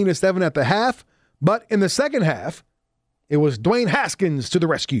 13-7 at the half. But in the second half, it was Dwayne Haskins to the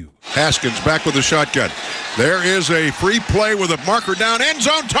rescue. Haskins back with the shotgun. There is a free play with a marker down, end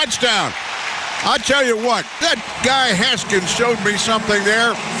zone touchdown. I tell you what, that guy Haskins showed me something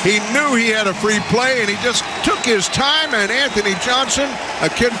there. He knew he had a free play, and he just took his time. And Anthony Johnson, a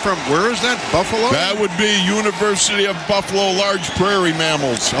kid from, where is that, Buffalo? That would be University of Buffalo Large Prairie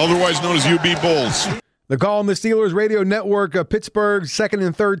Mammals, otherwise known as UB Bulls. The call on the Steelers radio network, Pittsburgh's second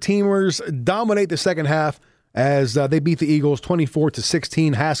and third teamers dominate the second half as they beat the Eagles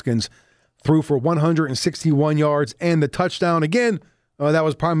 24-16. Haskins threw for 161 yards and the touchdown. Again, that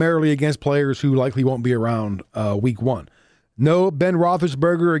was primarily against players who likely won't be around week 1. No Ben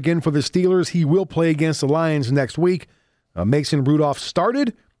Roethlisberger again for the Steelers. He will play against the Lions next week. Mason Rudolph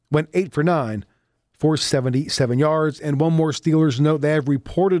started, went 8 for 9 for 77 yards. And one more Steelers note, they have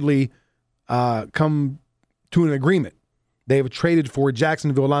reportedly come to an agreement. They have traded for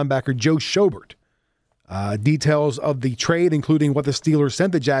Jacksonville linebacker Joe Schobert. Details of the trade, including what the Steelers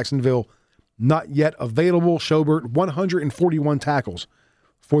sent to Jacksonville, not yet available. Schobert, 141 tackles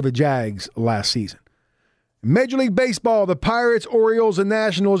for the Jags last season. Major League Baseball, the Pirates, Orioles, and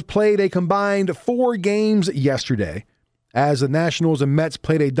Nationals played a combined 4 games yesterday as the Nationals and Mets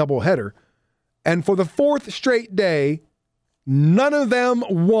played a doubleheader. And for the 4th straight day, none of them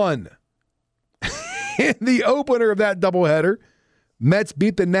won. In the opener of that doubleheader, Mets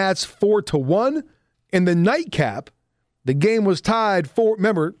beat the Nats 4-1. In the nightcap, the game was tied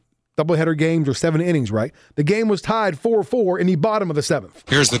remember, doubleheader games are 7 innings, right? The game was tied 4-4 in the bottom of the 7th.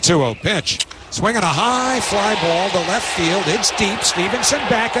 Here's the 2-0 pitch. Swinging a high fly ball to left field. It's deep. Stevenson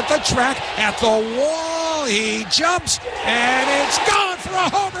back at the track, at the wall. He jumps, and it's gone for a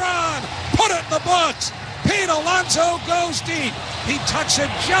home run. Put it in the books. Pete Alonso goes deep. He tucks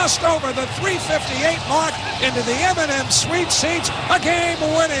it just over the 358 mark into the M&M Sweet Seats. A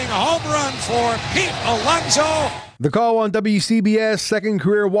game-winning home run for Pete Alonso. The call on WCBS, second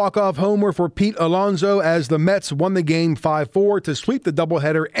career walk-off homer for Pete Alonso as the Mets won the game 5-4 to sweep the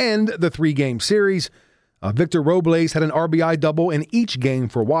doubleheader and the 3-game series. Victor Robles had an RBI double in each game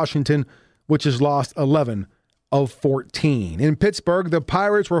for Washington, which has lost 11 of 14. In Pittsburgh, the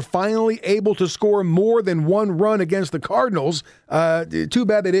Pirates were finally able to score more than 1 run against the Cardinals. Too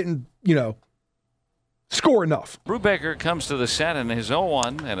bad they didn't, score enough. Brubaker comes to the set in his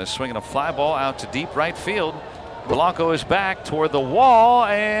 0-1 and is swinging a fly ball out to deep right field. Blanco is back toward the wall,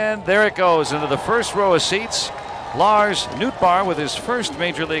 and there it goes into the first row of seats. Lars Nootbaar with his first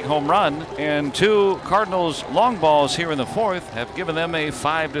Major League home run, and 2 Cardinals long balls here in the 4th have given them a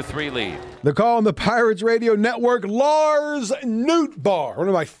 5-3 lead. The call on the Pirates radio network, Lars Nootbaar, one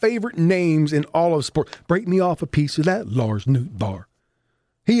of my favorite names in all of sport. Break me off a piece of that, Lars Nootbaar.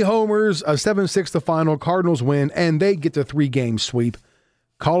 He homers, a 7-6 the final. Cardinals win, and they get the 3-game sweep.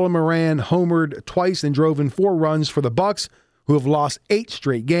 Colin Moran homered twice and drove in 4 runs for the Bucks, who have lost 8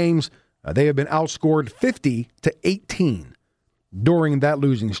 straight games. They have been outscored 50-18 during that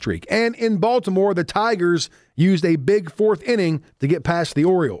losing streak. And in Baltimore, the Tigers used a big fourth inning to get past the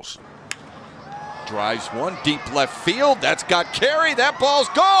Orioles. Drives one deep left field. That's got Carey. That ball's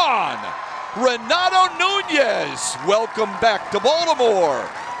gone. Renato Nunez, welcome back to Baltimore.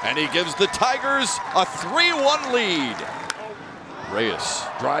 And he gives the Tigers a 3-1 lead. Reyes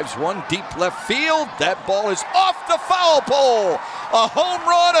drives one deep left field. That ball is off the foul pole. A home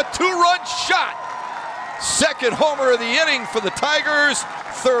run, a 2-run shot. Second homer of the inning for the Tigers.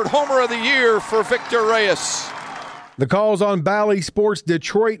 Third homer of the year for Victor Reyes. The calls on Bally Sports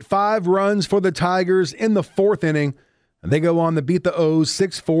Detroit, 5 runs for the Tigers in the fourth inning. And they go on to beat the O's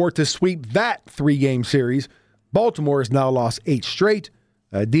 6-4 to sweep that 3-game series. Baltimore has now lost 8 straight.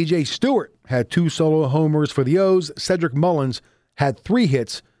 DJ Stewart had 2 solo homers for the O's. Cedric Mullins had 3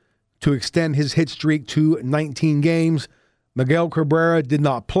 hits to extend his hit streak to 19 games. Miguel Cabrera did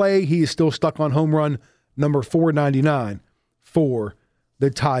not play. He is still stuck on home run number 499 for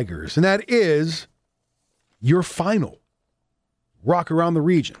the Tigers. And that is your final Rock Around the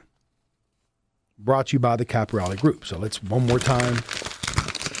Region, brought to you by the Caporale Group. So let's one more time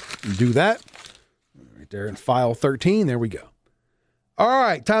do that. Right there in file 13. There we go. All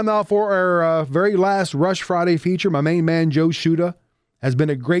right, time now for our very last Rush Friday feature. My main man, Joe Shuta, has been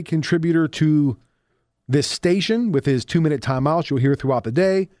a great contributor to this station with his 2-minute timeouts you'll hear throughout the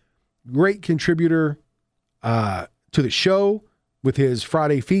day. Great contributor to the show with his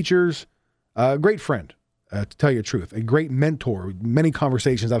Friday features. Great friend, to tell you the truth. A great mentor. Many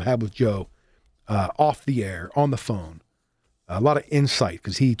conversations I've had with Joe off the air, on the phone. A lot of insight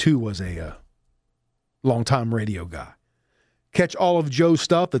because he, too, was a longtime radio guy. Catch all of Joe's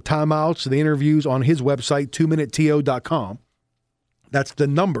stuff, the timeouts, the interviews on his website, 2minuteto.com. That's the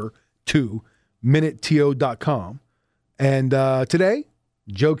number 2minuteto.com. And today,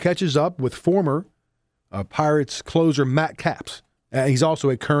 Joe catches up with former Pirates closer Matt Capps. He's also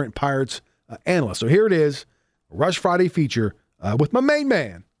a current Pirates analyst. So here it is, Rush Friday feature with my main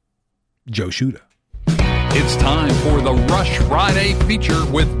man, Joe Shuta. It's time for the Rush Friday feature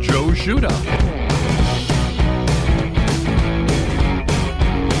with Joe Shuta.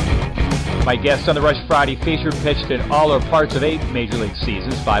 My guest on the Rush Friday feature pitched in all or parts of 8 Major League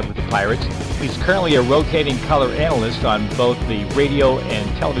seasons, 5 with the Pirates. He's currently a rotating color analyst on both the radio and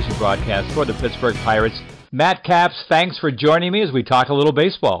television broadcasts for the Pittsburgh Pirates. Matt Capps, thanks for joining me as we talk a little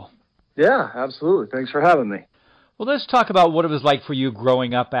baseball. Yeah, absolutely. Thanks for having me. Well, let's talk about what it was like for you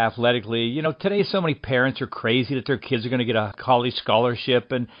growing up athletically. You know, today so many parents are crazy that their kids are going to get a college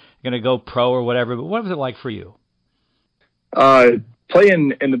scholarship and going to go pro or whatever, but what was it like for you?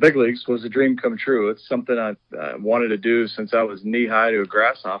 Playing in the big leagues was a dream come true. It's something I wanted to do since I was knee-high to a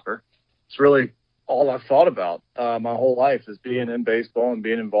grasshopper. It's really all I've thought about my whole life is being in baseball and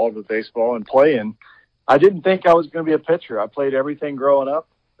being involved with baseball and playing. I didn't think I was going to be a pitcher. I played everything growing up.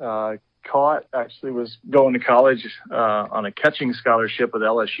 Actually was going to college on a catching scholarship with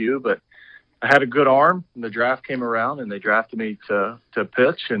LSU, but I had a good arm, and the draft came around, and they drafted me to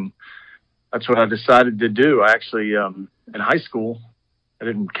pitch, and that's what I decided to do. I actually, in high school, I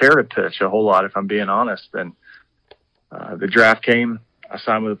didn't care to pitch a whole lot, if I'm being honest. And the draft came, I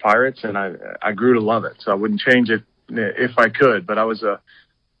signed with the Pirates, and I grew to love it. So I wouldn't change it if I could. But I was a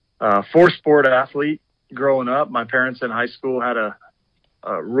 4-sport athlete growing up. My parents in high school had a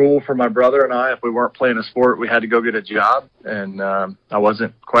rule for my brother and I. If we weren't playing a sport, we had to go get a job. And I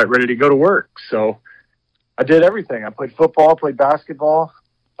wasn't quite ready to go to work. So I did everything. I played football, played basketball,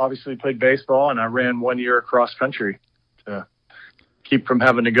 obviously played baseball, and I ran 1 year across country to keep from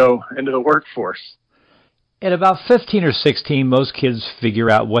having to go into the workforce. At about 15 or 16, most kids figure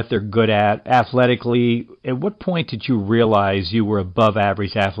out what they're good at athletically. At what point did you realize you were above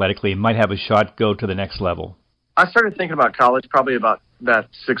average athletically and might have a shot go to the next level? I started thinking about college probably about that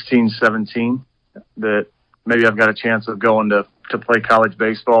 16, 17, that maybe I've got a chance of going to play college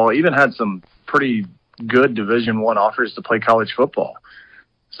baseball. Even had some pretty good Division I offers to play college football.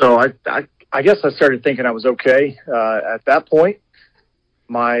 So I guess I started thinking I was okay at that point.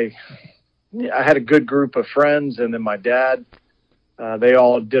 I had a good group of friends, and then my dad, they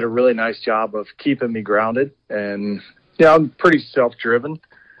all did a really nice job of keeping me grounded. And, yeah, I'm pretty self-driven,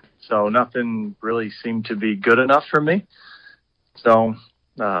 so nothing really seemed to be good enough for me. So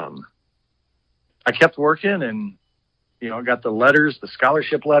I kept working and, I got the letters, the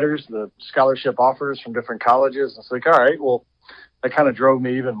scholarship letters, the scholarship offers from different colleges. It's like, all right, well, that kind of drove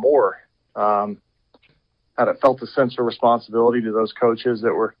me even more. I felt a sense of responsibility to those coaches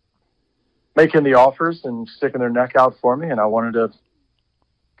that were making the offers and sticking their neck out for me, and I wanted to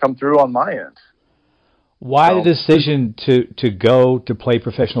come through on my end. Why the decision to go to play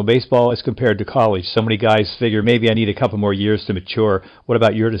professional baseball as compared to college? So many guys figure maybe I need a couple more years to mature. What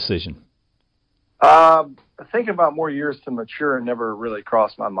about your decision? Thinking about more years to mature never really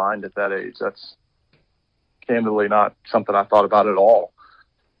crossed my mind at that age. That's candidly not something I thought about at all.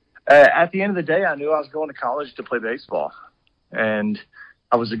 At the end of the day, I knew I was going to college to play baseball. And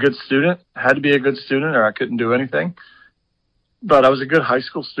I was a good student, had to be a good student or I couldn't do anything. But I was a good high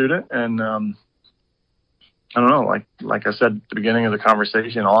school student, and I don't know, like I said at the beginning of the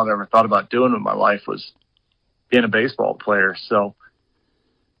conversation, all I've ever thought about doing with my life was being a baseball player. So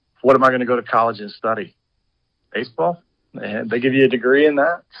what am I going to go to college and study? Baseball? And they give you a degree in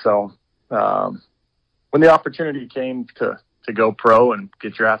that. So when the opportunity came to go pro and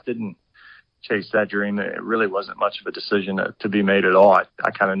get drafted and chase that dream, it really wasn't much of a decision to be made at all.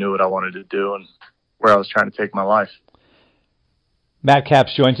 I kind of knew what I wanted to do and where I was trying to take my life. Matt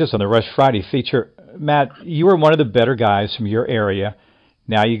Capps joins us on the Rush Friday feature. Matt, you were one of the better guys from your area.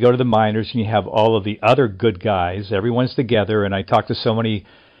 Now you go to the minors and you have all of the other good guys. Everyone's together, and I talked to so many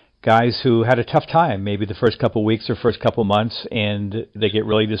guys who had a tough time, maybe the first couple of weeks or first couple of months, and they get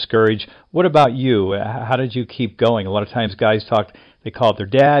really discouraged. What about you? How did you keep going? A lot of times guys they called their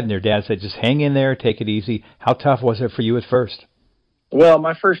dad, and their dad said, just hang in there, take it easy. How tough was it for you at first? Well,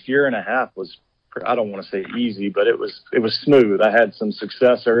 my first year and a half was, I don't want to say easy, but it was smooth. I had some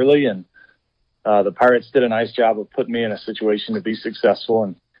success early, and the Pirates did a nice job of putting me in a situation to be successful.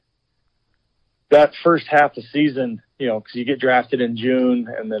 And that first half of the season, because you get drafted in June,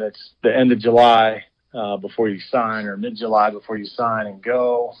 and then it's the end of July before you sign, or mid-July before you sign and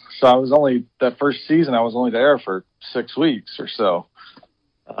go. So that first season, I was only there for 6 weeks or so.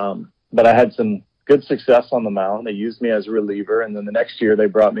 But I had some good success on the mound. They used me as a reliever, and then the next year they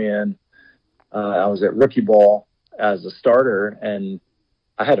brought me in. I was at rookie ball as a starter, and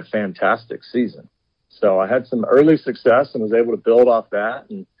I had a fantastic season. So I had some early success and was able to build off that.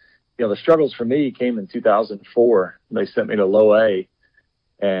 And, the struggles for me came in 2004. They sent me to low A,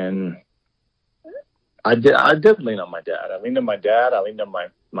 and I did lean on my dad. I leaned on my dad. I leaned on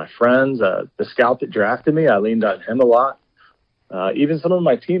my friends. The scout that drafted me, I leaned on him a lot. Even some of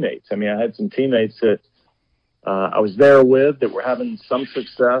my teammates. I had some teammates that I was there with that were having some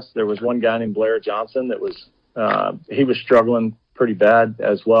success. There was one guy named Blair Johnson that he was struggling pretty bad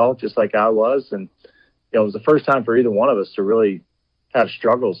as well, just like I was. And, it was the first time for either one of us to really have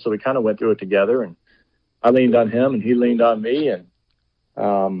struggles. So we kind of went through it together, and I leaned on him and he leaned on me, and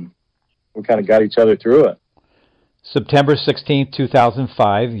we kind of got each other through it. September 16th,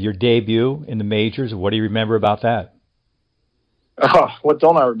 2005, your debut in the majors. What do you remember about that? Oh, what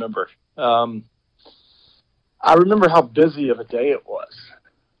don't I remember? I remember how busy of a day it was.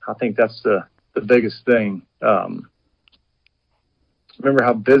 I think that's the biggest thing. Remember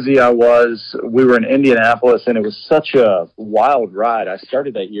how busy I was. We were in Indianapolis, and it was such a wild ride. I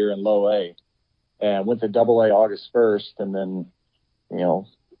started that year in low A and went to double A August 1st, and then,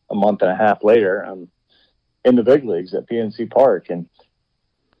 a month and a half later, I'm in the big leagues at PNC Park. And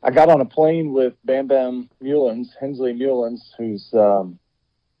I got on a plane with Bam Bam Mullins, Hensley Mullins, who's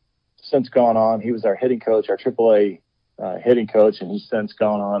since gone on. He was our hitting coach, our AAA hitting coach, and he's since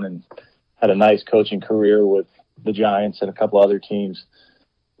gone on and had a nice coaching career with the Giants and a couple other teams,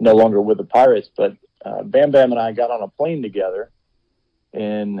 no longer with the Pirates. But Bam Bam and I got on a plane together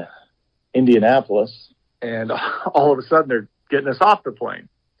in Indianapolis, and all of a sudden they're getting us off the plane.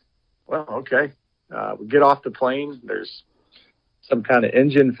 Well, okay. We get off the plane. There's some kind of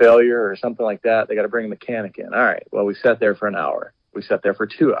engine failure or something like that. They got to bring a mechanic in. All right. Well, we sat there for an hour. We sat there for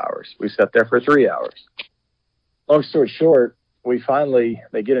 2 hours. We sat there for 3 hours. Long story short,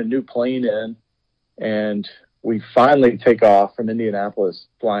 they get a new plane in, and we finally take off from Indianapolis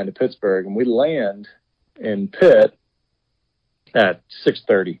flying to Pittsburgh, and we land in Pitt at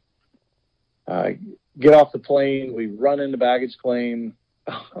 6:30. Get off the plane. We run into baggage claim.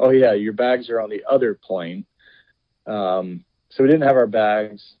 Oh, yeah, your bags are on the other plane. So we didn't have our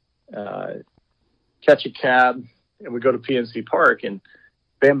bags. Catch a cab, and we go to PNC Park, and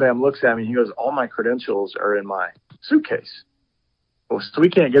Bam Bam looks at me, and he goes, all my credentials are in my suitcase. Well, so we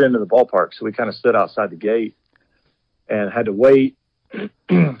can't get into the ballpark, so we kind of stood outside the gate and had to wait.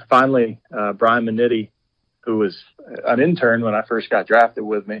 Finally, Brian Manetti, who was an intern when I first got drafted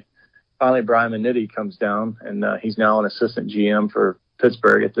with me, finally Brian Manetti comes down, and he's now an assistant GM for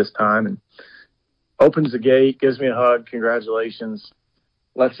Pittsburgh at this time, and opens the gate, gives me a hug, congratulations,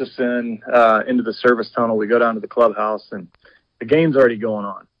 lets us into the service tunnel. We go down to the clubhouse, and the game's already going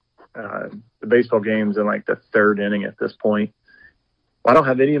on. The baseball game's in like the third inning at this point. Well, I don't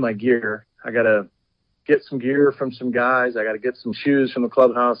have any of my gear. I got to get some gear from some guys. I got to get some shoes from the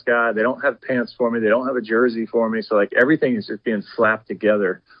clubhouse guy. They don't have pants for me. They don't have a jersey for me. So like everything is just being slapped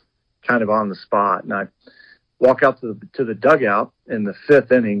together kind of on the spot. And I walk out to the dugout in the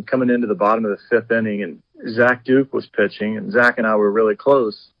 5th inning, coming into the bottom of the 5th inning, and Zach Duke was pitching, and Zach and I were really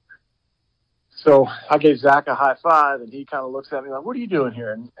close. So I gave Zach a high five, and he kind of looks at me like, "What are you doing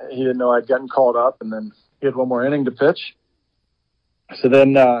here?" And he didn't know I'd gotten called up, and then he had one more inning to pitch. So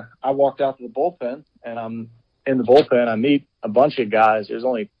then I walked out to the bullpen, and I'm in the bullpen. I meet a bunch of guys. There's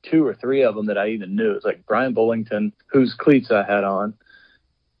only 2 or 3 of them that I even knew. It's like Brian Bullington, whose cleats I had on,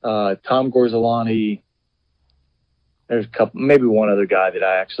 Tom Gorzolani. There's a couple, maybe one other guy that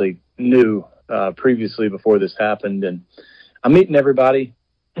I actually knew previously before this happened. And I'm meeting everybody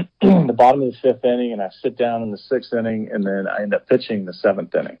in the bottom of the 5th inning, and I sit down in the 6th inning, and then I end up pitching the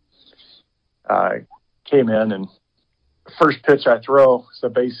 7th inning. I came in, and the first pitch I throw is a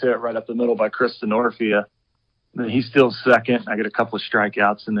base hit right up the middle by Chris DeNorfia. Then he steals second. I get a couple of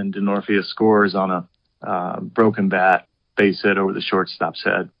strikeouts, and then DeNorfia scores on a broken bat base hit over the shortstop's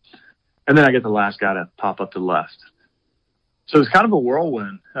head. And then I get the last guy to pop up to left. So it's kind of a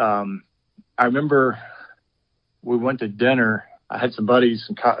whirlwind. I remember we went to dinner. I had some buddies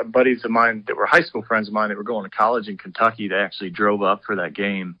of mine that were high school friends of mine that were going to college in Kentucky. They actually drove up for that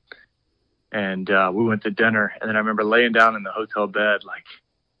game. And we went to dinner. And then I remember laying down in the hotel bed like,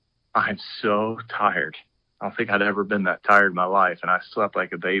 I'm so tired. I don't think I'd ever been that tired in my life. And I slept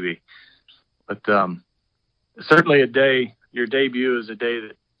like a baby. But certainly your debut is a day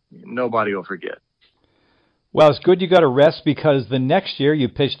that nobody will forget. Well, it's good you got a rest, because the next year you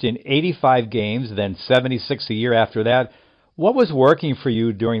pitched in 85 games, then 76 a year after that. What was working for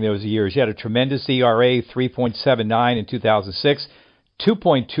you during those years? You had a tremendous ERA, 3.79 in 2006,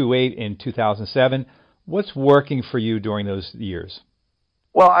 2.28 in 2007. What's working for you during those years?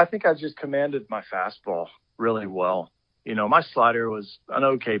 Well, I think I just commanded my fastball really well. You know, my slider was an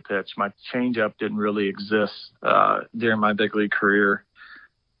okay pitch. My changeup didn't really exist during my big league career.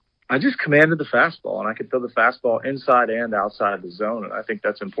 I just commanded the fastball, and I could throw the fastball inside and outside of the zone. And I think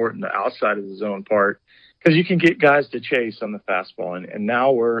that's important, the outside of the zone part, because you can get guys to chase on the fastball. And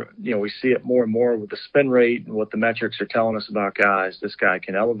now we see it more and more with the spin rate and what the metrics are telling us about guys. This guy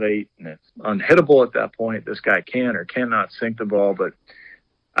can elevate, and it's unhittable at that point. This guy can or cannot sink the ball. But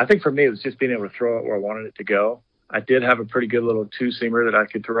I think for me, it was just being able to throw it where I wanted it to go. I did have a pretty good little 2-seamer that I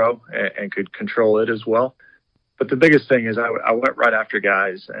could throw and could control it as well. But the biggest thing is I went right after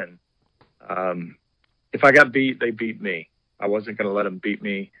guys, and if I got beat, they beat me. I wasn't going to let them beat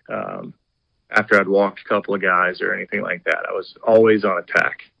me after I'd walked a couple of guys or anything like that. I was always on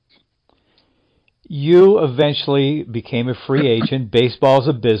attack. You eventually became a free agent. Baseball's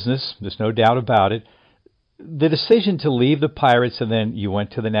a business. There's no doubt about it. The decision to leave the Pirates and then you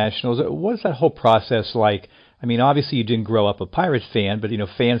went to the Nationals, what is that whole process like? I mean, obviously you didn't grow up a Pirates fan, but,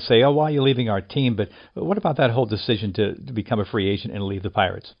 fans say, oh, why are you leaving our team? But what about that whole decision to become a free agent and leave the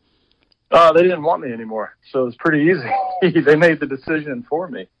Pirates? They didn't want me anymore, so it was pretty easy. They made the decision for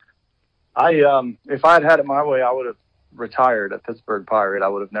me. If I had it my way, I would have retired a Pittsburgh Pirate. I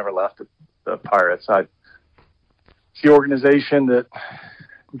would have never left the Pirates. It's the organization that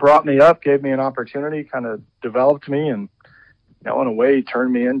brought me up, gave me an opportunity, kind of developed me, and in a way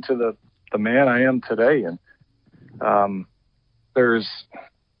turned me into the man I am today. And there's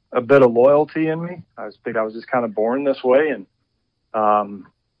a bit of loyalty in me. I think I was just kind of born this way, and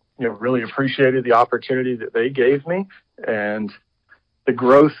really appreciated the opportunity that they gave me and the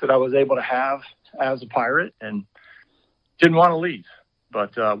growth that I was able to have as a Pirate, and didn't want to leave.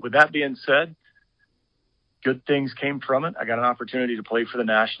 But with that being said, good things came from it. I got an opportunity to play for the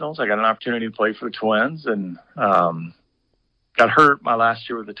Nationals. I got an opportunity to play for the Twins, and got hurt my last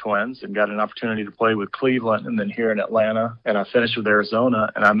year with the Twins and got an opportunity to play with Cleveland and then here in Atlanta. And I finished with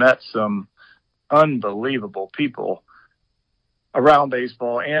Arizona, and I met some unbelievable people around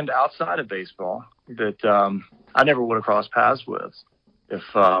baseball and outside of baseball that I never would have crossed paths with if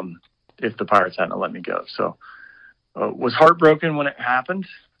the Pirates hadn't let me go. So was heartbroken when it happened,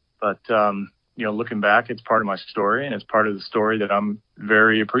 but looking back, it's part of my story, and it's part of the story that I'm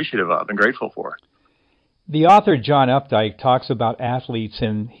very appreciative of and grateful for. The author John Updike talks about athletes,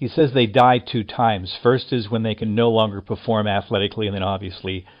 and he says they die 2 times. First is when they can no longer perform athletically, and then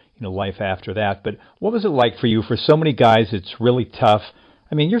obviously life after that. But what was it like for you? For so many guys, it's really tough.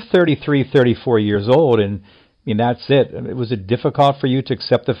 I mean, you're 33, 34 years old, and that's it. Was it difficult for you to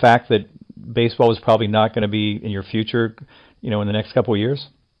accept the fact that baseball was probably not going to be in your future, in the next couple of years?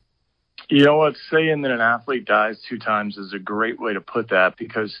 Saying that an athlete dies 2 times is a great way to put that,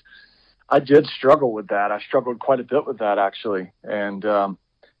 because I did struggle with that. I struggled quite a bit with that, actually. And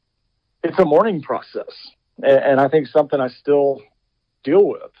it's a mourning process. And I think something I still deal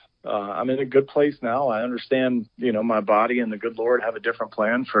with. I'm in a good place now. I understand, my body and the good Lord have a different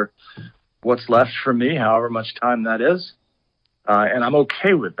plan for what's left for me, however much time that is. And I'm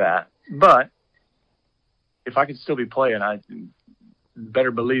okay with that. But if I could still be playing, I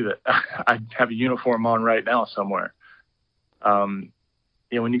better believe it. I'd have a uniform on right now somewhere.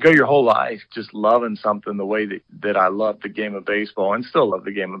 When you go your whole life just loving something the way that I loved the game of baseball, and still love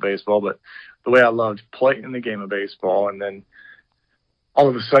the game of baseball, but the way I loved playing the game of baseball, and then all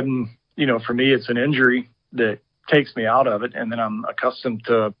of a sudden, for me, it's an injury that takes me out of it, and then I'm accustomed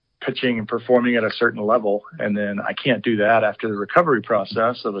to pitching and performing at a certain level, and then I can't do that after the recovery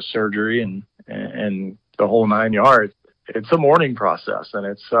process of a surgery and the whole 9 yards. It's a mourning process, and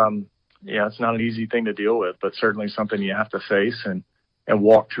it's not an easy thing to deal with, but certainly something you have to face and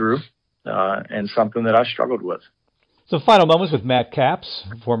walk through, and something that I struggled with. So final moments with Matt Capps,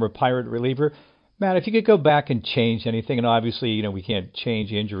 former Pirate reliever. Matt, if you could go back and change anything, and obviously, we can't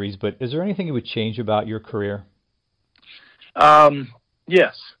change injuries, but is there anything you would change about your career?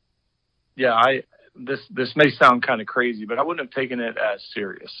 Yes. Yeah, this may sound kind of crazy, but I wouldn't have taken it as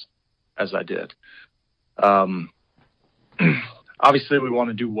serious as I did. Obviously, we want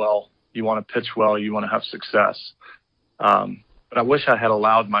to do well. You want to pitch well. You want to have success. But I wish I had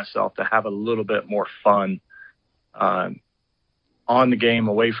allowed myself to have a little bit more fun on the game,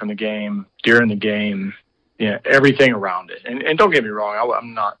 away from the game, during the game, everything around it. And don't get me wrong,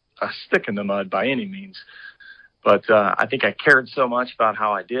 I'm not a stick in the mud by any means. But I think I cared so much about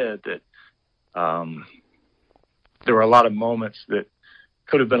how I did that there were a lot of moments that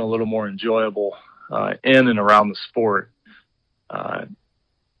could have been a little more enjoyable in and around the sport that,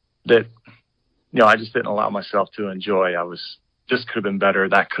 I just didn't allow myself to enjoy. This could have been better.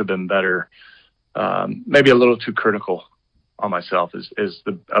 That could have been better. Maybe a little too critical on myself is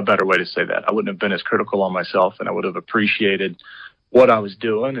a better way to say that. I wouldn't have been as critical on myself, and I would have appreciated what I was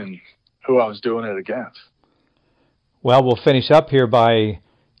doing and who I was doing it against. Well, we'll finish up here by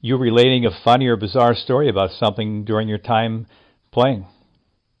you relating a funny or bizarre story about something during your time playing.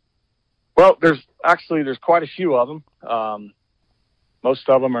 Well, there's quite a few of them. Most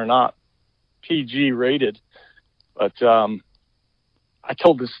of them are not PG rated, but I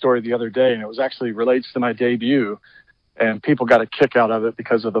told this story the other day, and it was actually relates to my debut, and people got a kick out of it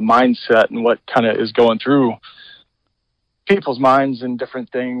because of the mindset and what kind of is going through people's minds and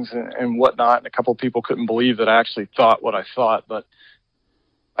different things and whatnot. And a couple of people couldn't believe that I actually thought what I thought, but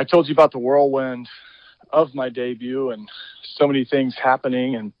I told you about the whirlwind of my debut and so many things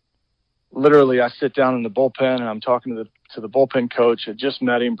happening. And literally I sit down in the bullpen and I'm talking to the bullpen coach. I just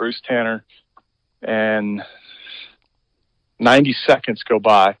met him, Bruce Tanner, and 90 seconds go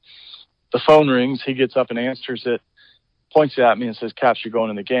by. The phone rings. He gets up and answers it, points at me and says, "Caps, you're going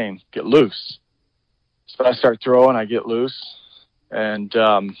in the game. Get loose." So I start throwing. I get loose. And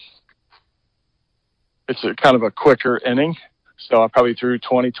it's a kind of a quicker inning. So I probably threw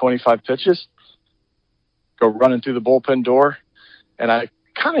 20, 25 pitches, go running through the bullpen door. And I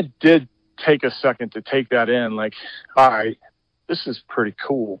kind of did take a second to take that in, like, all right, this is pretty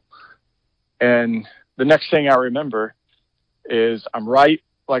cool. And the next thing I remember is I'm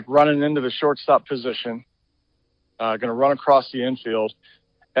running into the shortstop position, going to run across the infield.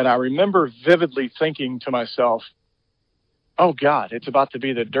 And I remember vividly thinking to myself, oh God, it's about to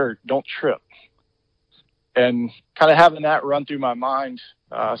be the dirt. Don't trip. And kind of having that run through my mind,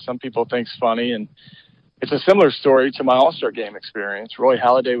 some people think it's funny. And it's a similar story to my All-Star game experience. Roy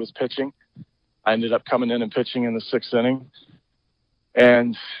Halladay was pitching. I ended up coming in and pitching in the 6th inning.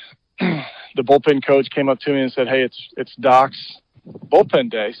 And the bullpen coach came up to me and said, "Hey, it's Doc's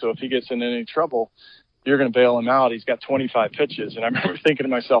bullpen day. So if he gets in any trouble, you're going to bail him out. He's got 25 pitches." And I remember thinking to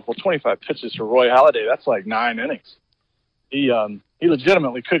myself, well, 25 pitches for Roy Halladay, that's like 9 innings. He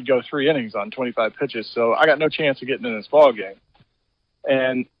legitimately could go 3 innings on 25 pitches. So I got no chance of getting in this ball game.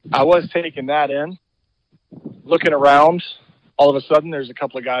 And I was taking that in, looking around. All of a sudden, there's a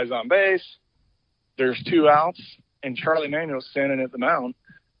couple of guys on base. There's 2 outs, and Charlie Manuel's standing at the mound,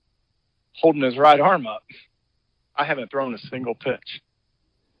 holding his right arm up. I haven't thrown a single pitch.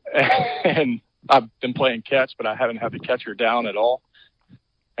 And I've been playing catch, but I haven't had the catcher down at all.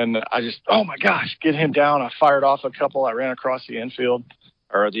 And I just, oh my gosh, get him down. I fired off a couple. I ran across the infield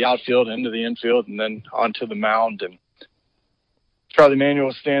or the outfield into the infield and then onto the mound. And Charlie Manuel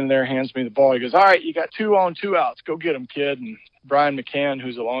was standing there, hands me the ball. He goes, "All right, you got 2 on, 2 outs. Go get him, kid." And Brian McCann,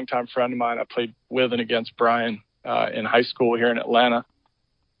 who's a longtime friend of mine, I played with and against Brian in high school here in Atlanta.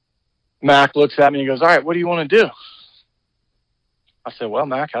 Mac looks at me and goes, "All right, what do you want to do?" I said, "Well,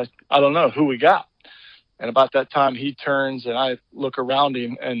 Mac, I don't know who we got." And about that time he turns and I look around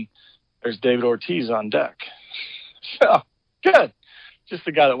him and there's David Ortiz on deck. So, good. Just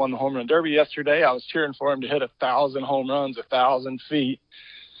the guy that won the home run derby yesterday. I was cheering for him to hit 1,000 home runs, 1,000 feet.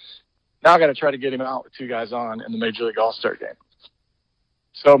 Now I got to try to get him out with 2 guys on in the Major League All-Star game.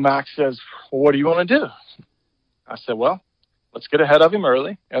 So Max says, well, what do you want to do? I said, well, let's get ahead of him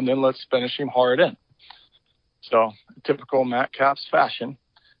early, and then let's finish him hard in. So, typical Matt Capps fashion,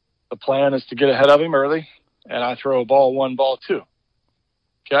 the plan is to get ahead of him early, and I throw ball 1, ball 2.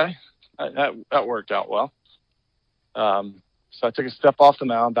 Okay? That worked out well. So I took a step off the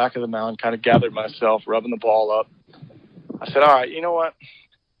mound, back of the mound, kind of gathered myself, rubbing the ball up. I said, all right, you know what?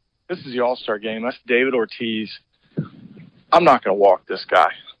 This is the All-Star game. That's David Ortiz. I'm not going to walk this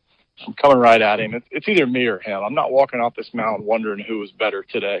guy. I'm coming right at him. It's either me or him. I'm not walking off this mound wondering who was better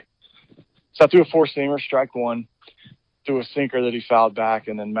today. So I threw a 4-seamer, strike 1, threw a sinker that he fouled back,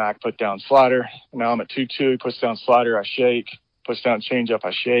 and then Mac put down slider. Now I'm at 2-2. He puts down slider, I shake. Puts down changeup,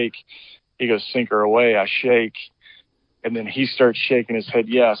 I shake. He goes sinker away, I shake. And then he starts shaking his head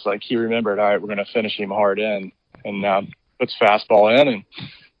yes, like he remembered, all right, we're going to finish him hard in. And puts fastball in, and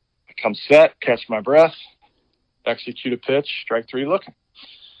I come set, catch my breath, execute a pitch, strike 3 looking.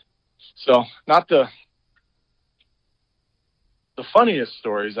 So not the funniest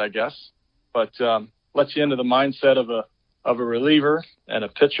stories, I guess, but lets you into the mindset of a reliever and a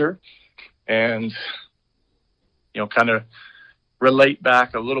pitcher, and kind of relate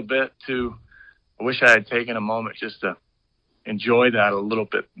back a little bit to. I wish I had taken a moment just to enjoy that a little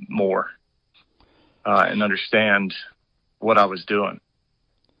bit more and understand what I was doing.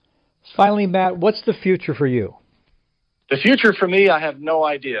 Finally, Matt, what's the future for you? The future for me, I have no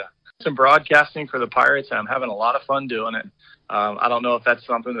idea. Some broadcasting for the Pirates, and I'm having a lot of fun doing it. I don't know if that's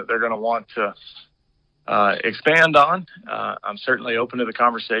something that they're going to want to expand on. I'm certainly open to the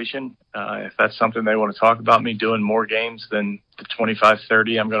conversation. If that's something they want to talk about, me doing more games than the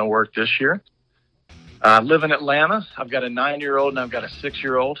 25-30 I'm going to work this year. I live in Atlanta. I've got a 9-year-old and I've got a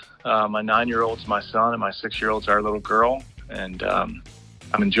 6-year-old. My 9-year-old's my son and my 6-year-old's our little girl. And I'm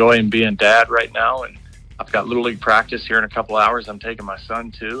enjoying being dad right now. And I've got Little League practice here in a couple hours. I'm taking my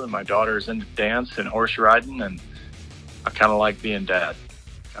son too. And my daughter's into dance and horse riding. And I kind of like being dad.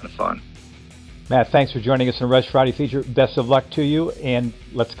 Kind of fun. Matt, thanks for joining us on Rush Friday Feature. Best of luck to you, and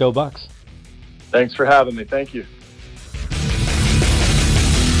let's go Bucks. Thanks for having me. Thank you.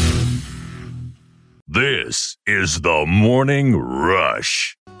 This is the Morning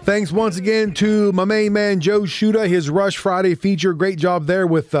Rush. Thanks once again to my main man, Joe Shuta, his Rush Friday feature. Great job there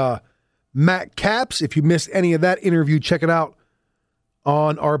with Matt Capps. If you missed any of that interview, check it out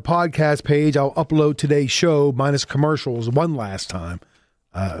on our podcast page. I'll upload today's show, minus commercials, one last time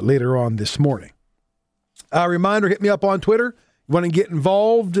later on this morning. Reminder, hit me up on Twitter. You want to get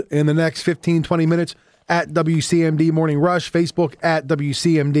involved in the next 15, 20 minutes at WCMD Morning Rush, Facebook at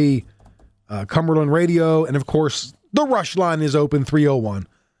WCMD Cumberland Radio, and of course, the Rush line is open,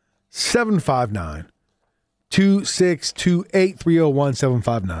 301-759-2628,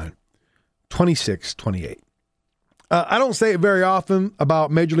 301-759-2628. I don't say it very often about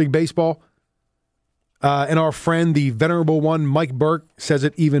Major League Baseball, and our friend, the venerable one, Mike Burke, says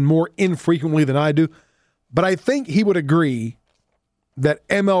it even more infrequently than I do, but I think he would agree that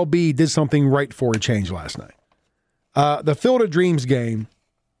MLB did something right for a change last night. The Field of Dreams game,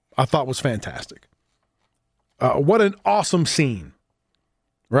 I thought was fantastic. What an awesome scene,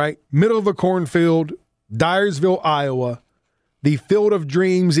 right? Middle of a cornfield, Dyersville, Iowa. The Field of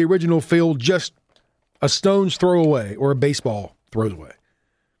Dreams, the original field, just a stone's throw away or a baseball throws away.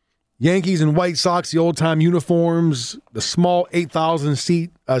 Yankees and White Sox, the old-time uniforms, the small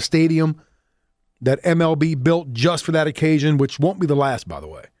 8,000-seat stadium that MLB built just for that occasion, which won't be the last, by the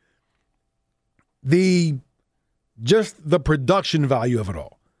way. Just the production value of it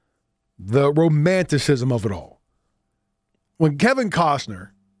all. The romanticism of it all. When Kevin Costner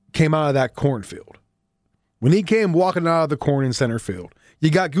came out of that cornfield, when he came walking out of the corn in center field,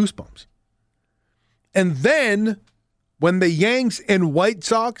 you got goosebumps. And then when the Yanks and White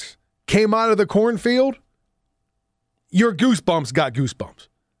Sox came out of the cornfield, your goosebumps got goosebumps.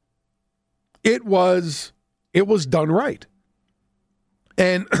 It was done right.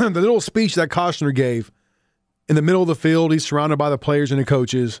 And the little speech that Costner gave in the middle of the field, he's surrounded by the players and the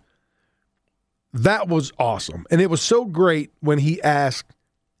coaches. That was awesome. And it was so great when he asked,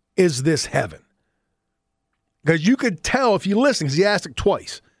 is this heaven? Because you could tell if you listen, because he asked it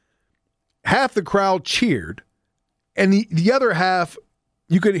twice. Half the crowd cheered, and the other half,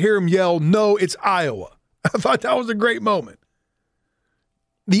 you could hear him yell, no, it's Iowa. I thought that was a great moment.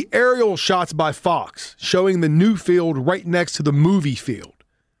 The aerial shots by Fox showing the new field right next to the movie field.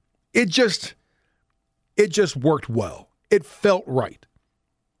 It just worked well. It felt right.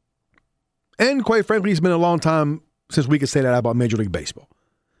 And quite frankly, it's been a long time since we could say that about Major League Baseball.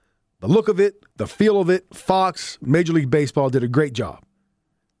 The look of it, the feel of it, Fox, Major League Baseball did a great job,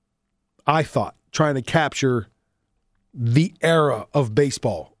 I thought, trying to capture the era of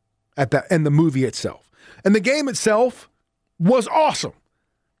baseball and the movie itself. And the game itself was awesome.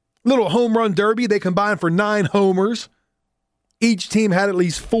 Little home run derby. They combined for 9 homers. Each team had at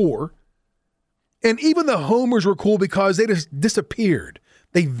least 4. And even the homers were cool because they just disappeared.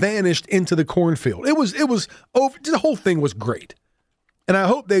 They vanished into the cornfield. It was over. The whole thing was great. And I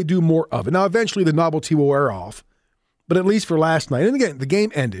hope they do more of it. Now, eventually the novelty will wear off. But at least for last night. And again, the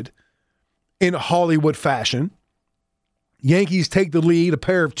game ended in Hollywood fashion. Yankees take the lead, a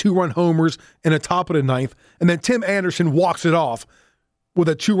pair of 2-run homers in the top of the 9th. And then Tim Anderson walks it off with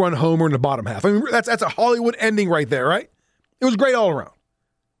a 2-run homer in the bottom half. I mean, that's a Hollywood ending right there, right? It was great all around.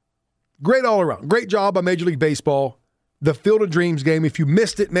 Great all around. Great job by Major League Baseball. The Field of Dreams game. If you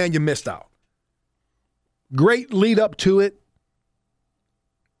missed it, man, you missed out. Great lead up to it.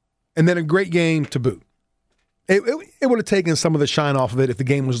 And then a great game to boot. It would have taken some of the shine off of it if the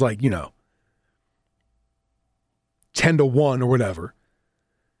game was like, 10-1 or whatever.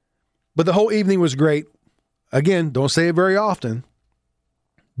 But the whole evening was great. Again, don't say it very often,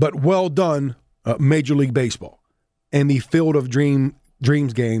 but well done, Major League Baseball and the Field of Dreams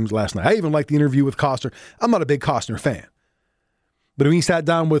games last night. I even liked the interview with Costner. I'm not a big Costner fan, but when he sat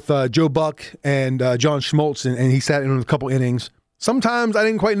down with Joe Buck and John Schmaltz, and he sat in a couple innings, sometimes I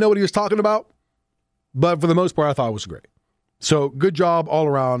didn't quite know what he was talking about, but for the most part, I thought it was great. So good job all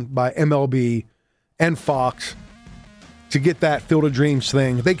around by MLB and Fox to get that Field of Dreams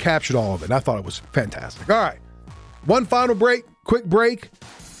thing. They captured all of it. I thought it was fantastic. All right. One final break, quick break,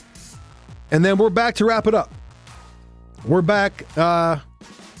 and then we're back to wrap it up. We're back to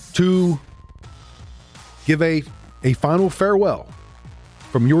give a final farewell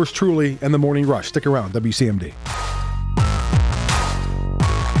from yours truly and the Morning Rush. Stick around, WCMD.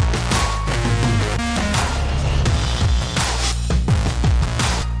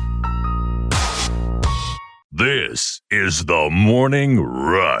 This is the Morning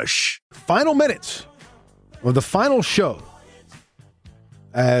Rush. Final minutes of the final show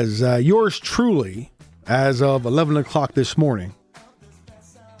as yours truly, as of 11 o'clock this morning,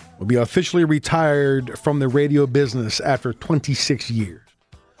 will be officially retired from the radio business after 26 years.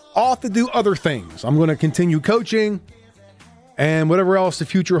 Off to do other things. I'm going to continue coaching and whatever else the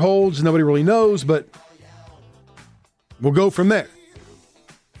future holds, nobody really knows, but we'll go from there.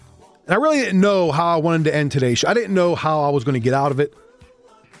 And I really didn't know how I wanted to end today's show. I didn't know how I was going to get out of it.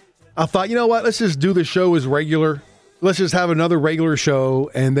 I thought, you know what? Let's just do the show as regular. Let's just have another regular show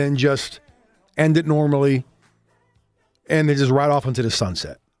and then just end it normally and then just ride off into the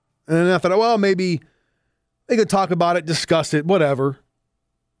sunset. And then I thought, well, maybe they could talk about it, discuss it, whatever.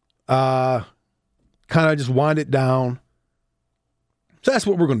 Kind of just wind it down. So that's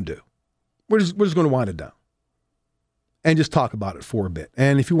what we're going to do. We're just going to wind it down and just talk about it for a bit.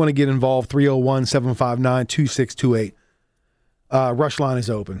 And if you want to get involved, 301-759-2628. Rush line is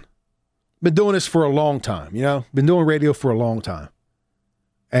open. Been doing this for a long time, Been doing radio for a long time.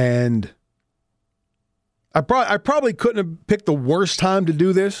 And I probably couldn't have picked the worst time to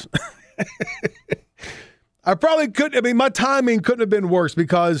do this. I probably couldn't. I mean, my timing couldn't have been worse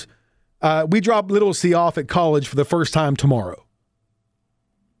because we drop Little C off at college for the first time tomorrow.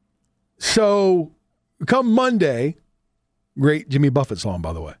 So come Monday, great Jimmy Buffett song,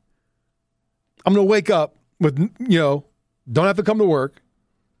 by the way, I'm going to wake up with, don't have to come to work,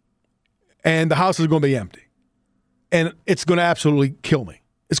 and the house is going to be empty. And it's going to absolutely kill me.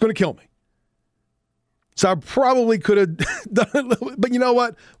 It's going to kill me. So I probably could have done it a little bit. But you know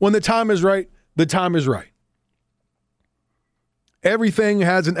what? When the time is right, the time is right. Everything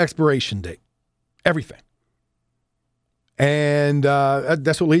has an expiration date. Everything. And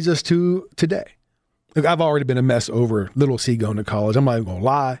that's what leads us to today. Look, I've already been a mess over Little C going to college. I'm not even going to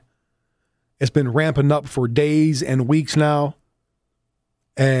lie. It's been ramping up for days and weeks now.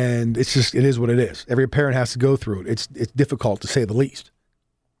 And it is what it is. Every parent has to go through it. It's difficult to say the least.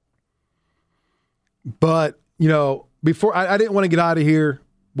 But, before I didn't want to get out of here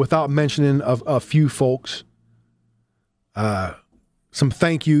without mentioning a few folks. Some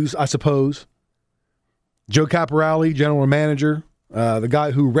thank yous, I suppose. Joe Caporale, general manager, the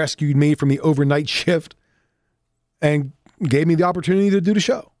guy who rescued me from the overnight shift and gave me the opportunity to do the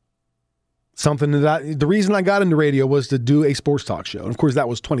show. Something the reason I got into radio was to do a sports talk show. And of course, that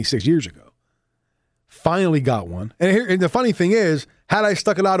was 26 years ago. Finally got one. And the funny thing is, had I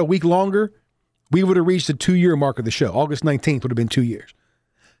stuck it out a week longer, we would have reached the 2-year mark of the show. August 19th would have been 2 years.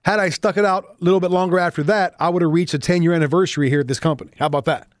 Had I stuck it out a little bit longer after that, I would have reached a 10-year anniversary here at this company. How about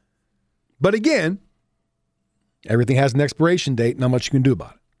that? But again, everything has an expiration date, not much you can do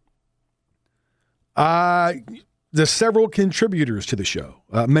about it. There's several contributors to the show.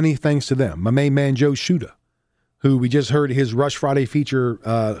 Many thanks to them. My main man, Joe Shuta, who we just heard his Rush Friday feature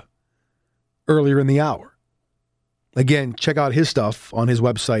earlier in the hour. Again, check out his stuff on his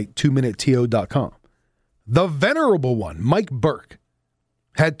website, 2minuteto.com. The venerable one, Mike Burke,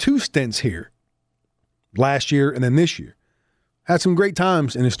 had 2 stints here last year and then this year. Had some great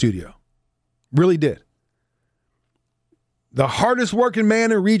times in the studio. Really did. The hardest working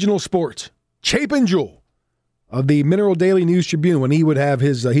man in regional sports, Chapin Jewell of the Mineral Daily News Tribune, when he would have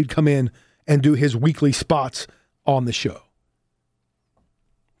his, he'd come in and do his weekly spots on the show.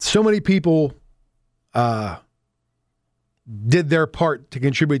 So many people did their part to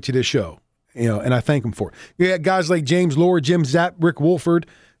contribute to this show, and I thank them for it. You had guys like James Lord, Jim Zapp, Rick Wolford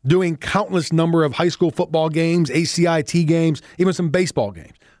doing countless number of high school football games, ACIT games, even some baseball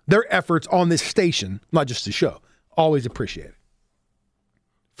games. Their efforts on this station, not just the show, always appreciated.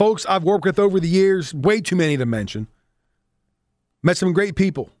 Folks I've worked with over the years, way too many to mention. Met some great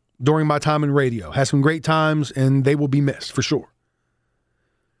people during my time in radio. Had some great times, and they will be missed for sure.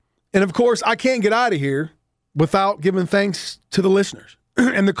 And of course, I can't get out of here without giving thanks to the listeners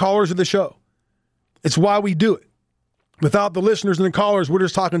and the callers of the show. It's why we do it. Without the listeners and the callers, we're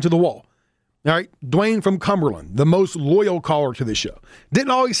just talking to the wall. All right? Dwayne from Cumberland, the most loyal caller to the show.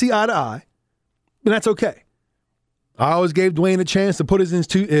 Didn't always see eye to eye, but that's okay. I always gave Dwayne a chance to put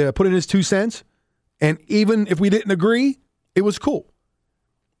in his 2 cents, and even if we didn't agree, it was cool.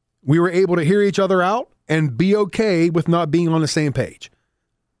 We were able to hear each other out and be okay with not being on the same page.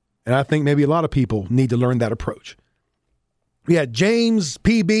 And I think maybe a lot of people need to learn that approach. We had James,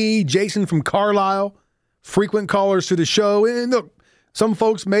 PB, Jason from Carlisle, frequent callers to the show. And look, some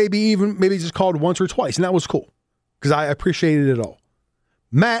folks maybe just called once or twice, and that was cool because I appreciated it all.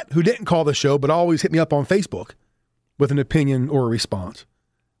 Matt, who didn't call the show but always hit me up on Facebook with an opinion or a response.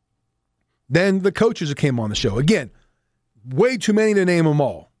 Then the coaches who came on the show. Again, way too many to name them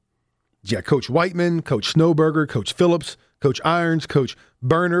all. Yeah, Coach Whiteman, Coach Snowberger, Coach Phillips, Coach Irons, Coach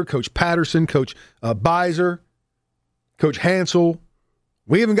Berner, Coach Patterson, Coach Beiser, Coach Hansel.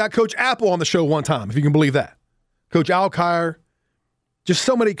 We even got Coach Apple on the show one time, if you can believe that. Coach Alkire. Just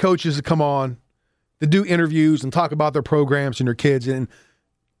so many coaches that come on to do interviews and talk about their programs and their kids, and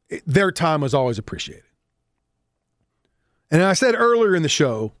their time was always appreciated. And I said earlier in the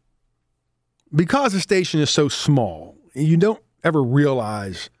show, because the station is so small, you don't ever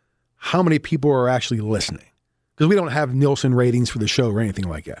realize how many people are actually listening because we don't have Nielsen ratings for the show or anything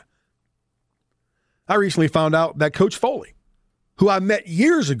like that. I recently found out that Coach Foley, who I met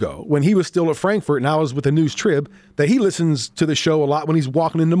years ago when he was still at Frankfurt and I was with the News Trib, that he listens to the show a lot when he's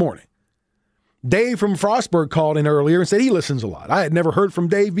walking in the morning. Dave from Frostburg called in earlier and said he listens a lot. I had never heard from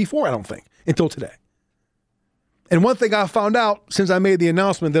Dave before, I don't think, until today. And one thing I found out since I made the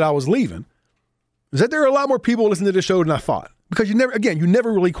announcement that I was leaving is that there are a lot more people listening to the show than I thought. Because you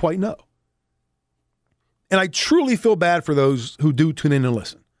never really quite know. And I truly feel bad for those who do tune in and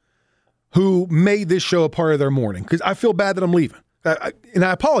listen, who made this show a part of their morning, because I feel bad that I'm leaving. And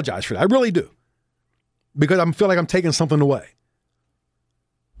I apologize for that. I really do. Because I feel like I'm taking something away.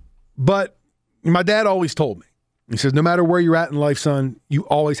 But my dad always told me, he says, no matter where you're at in life, son, you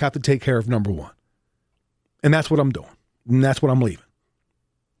always have to take care of number one. And that's what I'm doing. And that's what I'm leaving.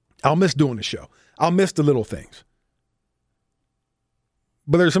 I'll miss doing the show. I'll miss the little things.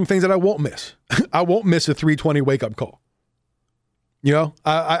 But there's some things that I won't miss. I won't miss a 3:20 wake-up call. You know,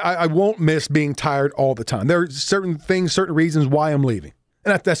 I won't miss being tired all the time. There are certain things, certain reasons why I'm leaving.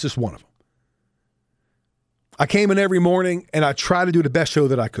 And that's just one of them. I came in every morning and I try to do the best show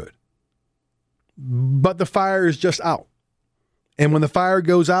that I could. But the fire is just out. And when the fire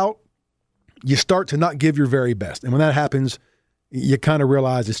goes out, you start to not give your very best. And when that happens, you kind of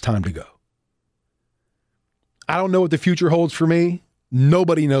realize it's time to go. I don't know what the future holds for me.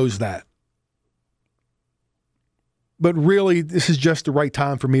 Nobody knows that. But really, this is just the right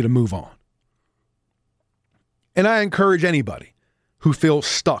time for me to move on. And I encourage anybody who feels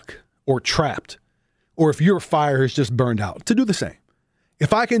stuck or trapped, or if your fire is just burned out, to do the same.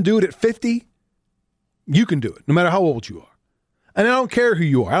 If I can do it at 50, you can do it, no matter how old you are. And I don't care who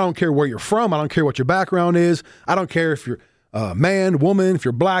you are. I don't care where you're from. I don't care what your background is. I don't care if you're a man, woman, if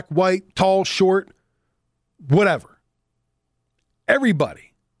you're black, white, tall, short, whatever.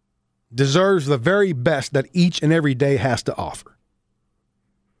 Everybody deserves the very best that each and every day has to offer.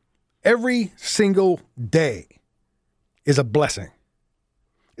 Every single day is a blessing.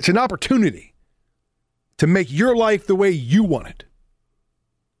 It's an opportunity to make your life the way you want it.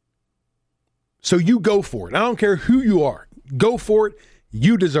 So you go for it. I don't care who you are. Go for it.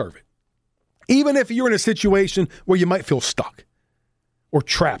 You deserve it. Even if you're in a situation where you might feel stuck or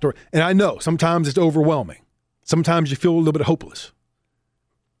trapped, and I know sometimes it's overwhelming. Sometimes you feel a little bit hopeless.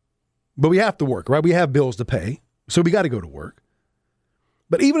 But we have to work, right? We have bills to pay, so we got to go to work.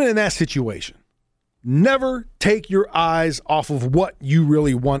 But even in that situation, never take your eyes off of what you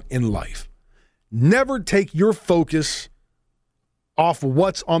really want in life. Never take your focus off of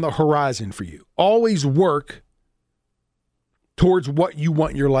what's on the horizon for you. Always work towards what you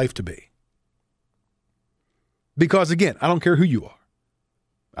want your life to be. Because again, I don't care who you are.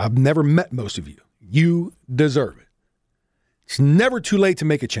 I've never met most of you. You deserve it. It's never too late to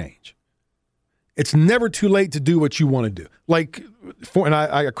make a change. It's never too late to do what you want to do. And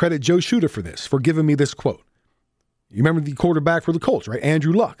I credit Joe Shuta for this, for giving me this quote. You remember the quarterback for the Colts, right?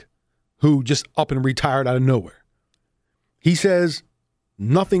 Andrew Luck, who just up and retired out of nowhere. He says,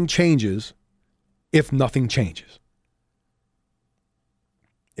 nothing changes if nothing changes.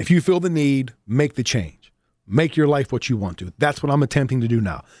 If you feel the need, make the change. Make your life what you want to. That's what I'm attempting to do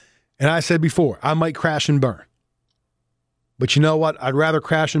now. And I said before, I might crash and burn. But you know what? I'd rather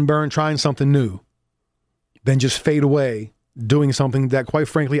crash and burn trying something new than just fade away doing something that, quite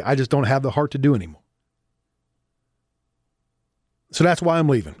frankly, I just don't have the heart to do anymore. So that's why I'm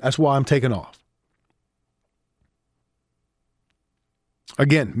leaving. That's why I'm taking off.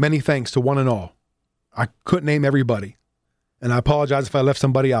 Again, many thanks to one and all. I couldn't name everybody. And I apologize if I left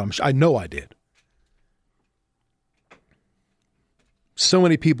somebody out. I know I did. So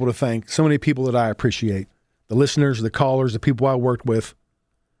many people to thank, so many people that I appreciate. The listeners, the callers, the people I worked with.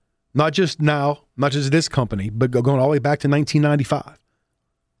 Not just now, not just this company, but going all the way back to 1995.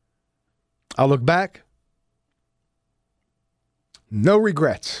 I look back, no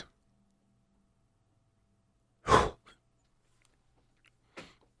regrets.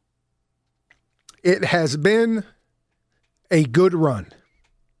 It has been a good run.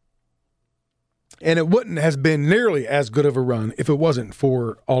 And it wouldn't have been nearly as good of a run if it wasn't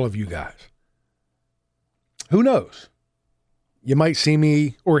for all of you guys. Who knows? You might see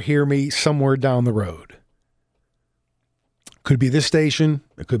me or hear me somewhere down the road. Could be this station.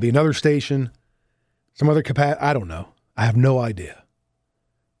 It could be another station. Some other capacity. I don't know. I have no idea.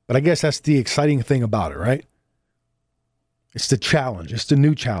 But I guess that's the exciting thing about it, right? It's the challenge. It's the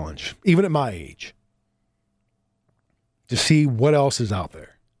new challenge, even at my age, to see what else is out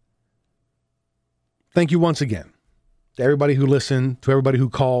there. Thank you once again to everybody who listened, to everybody who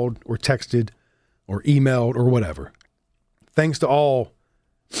called or texted or emailed or whatever. Thanks to all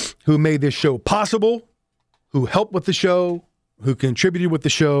who made this show possible, who helped with the show, who contributed with the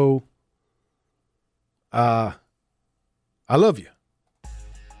show. I love you.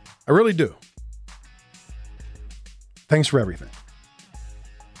 I really do. Thanks for everything.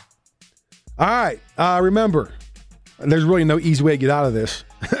 All right. Remember, there's really no easy way to get out of this.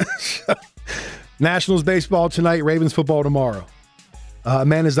 Nationals baseball tonight, Ravens football tomorrow.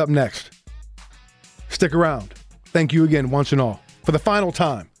 Amanda's up next. Stick around. Thank you again, once and all. For the final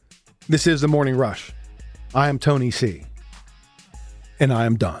time, this is The Morning Rush. I am Tony C. And I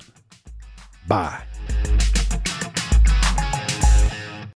am done. Bye.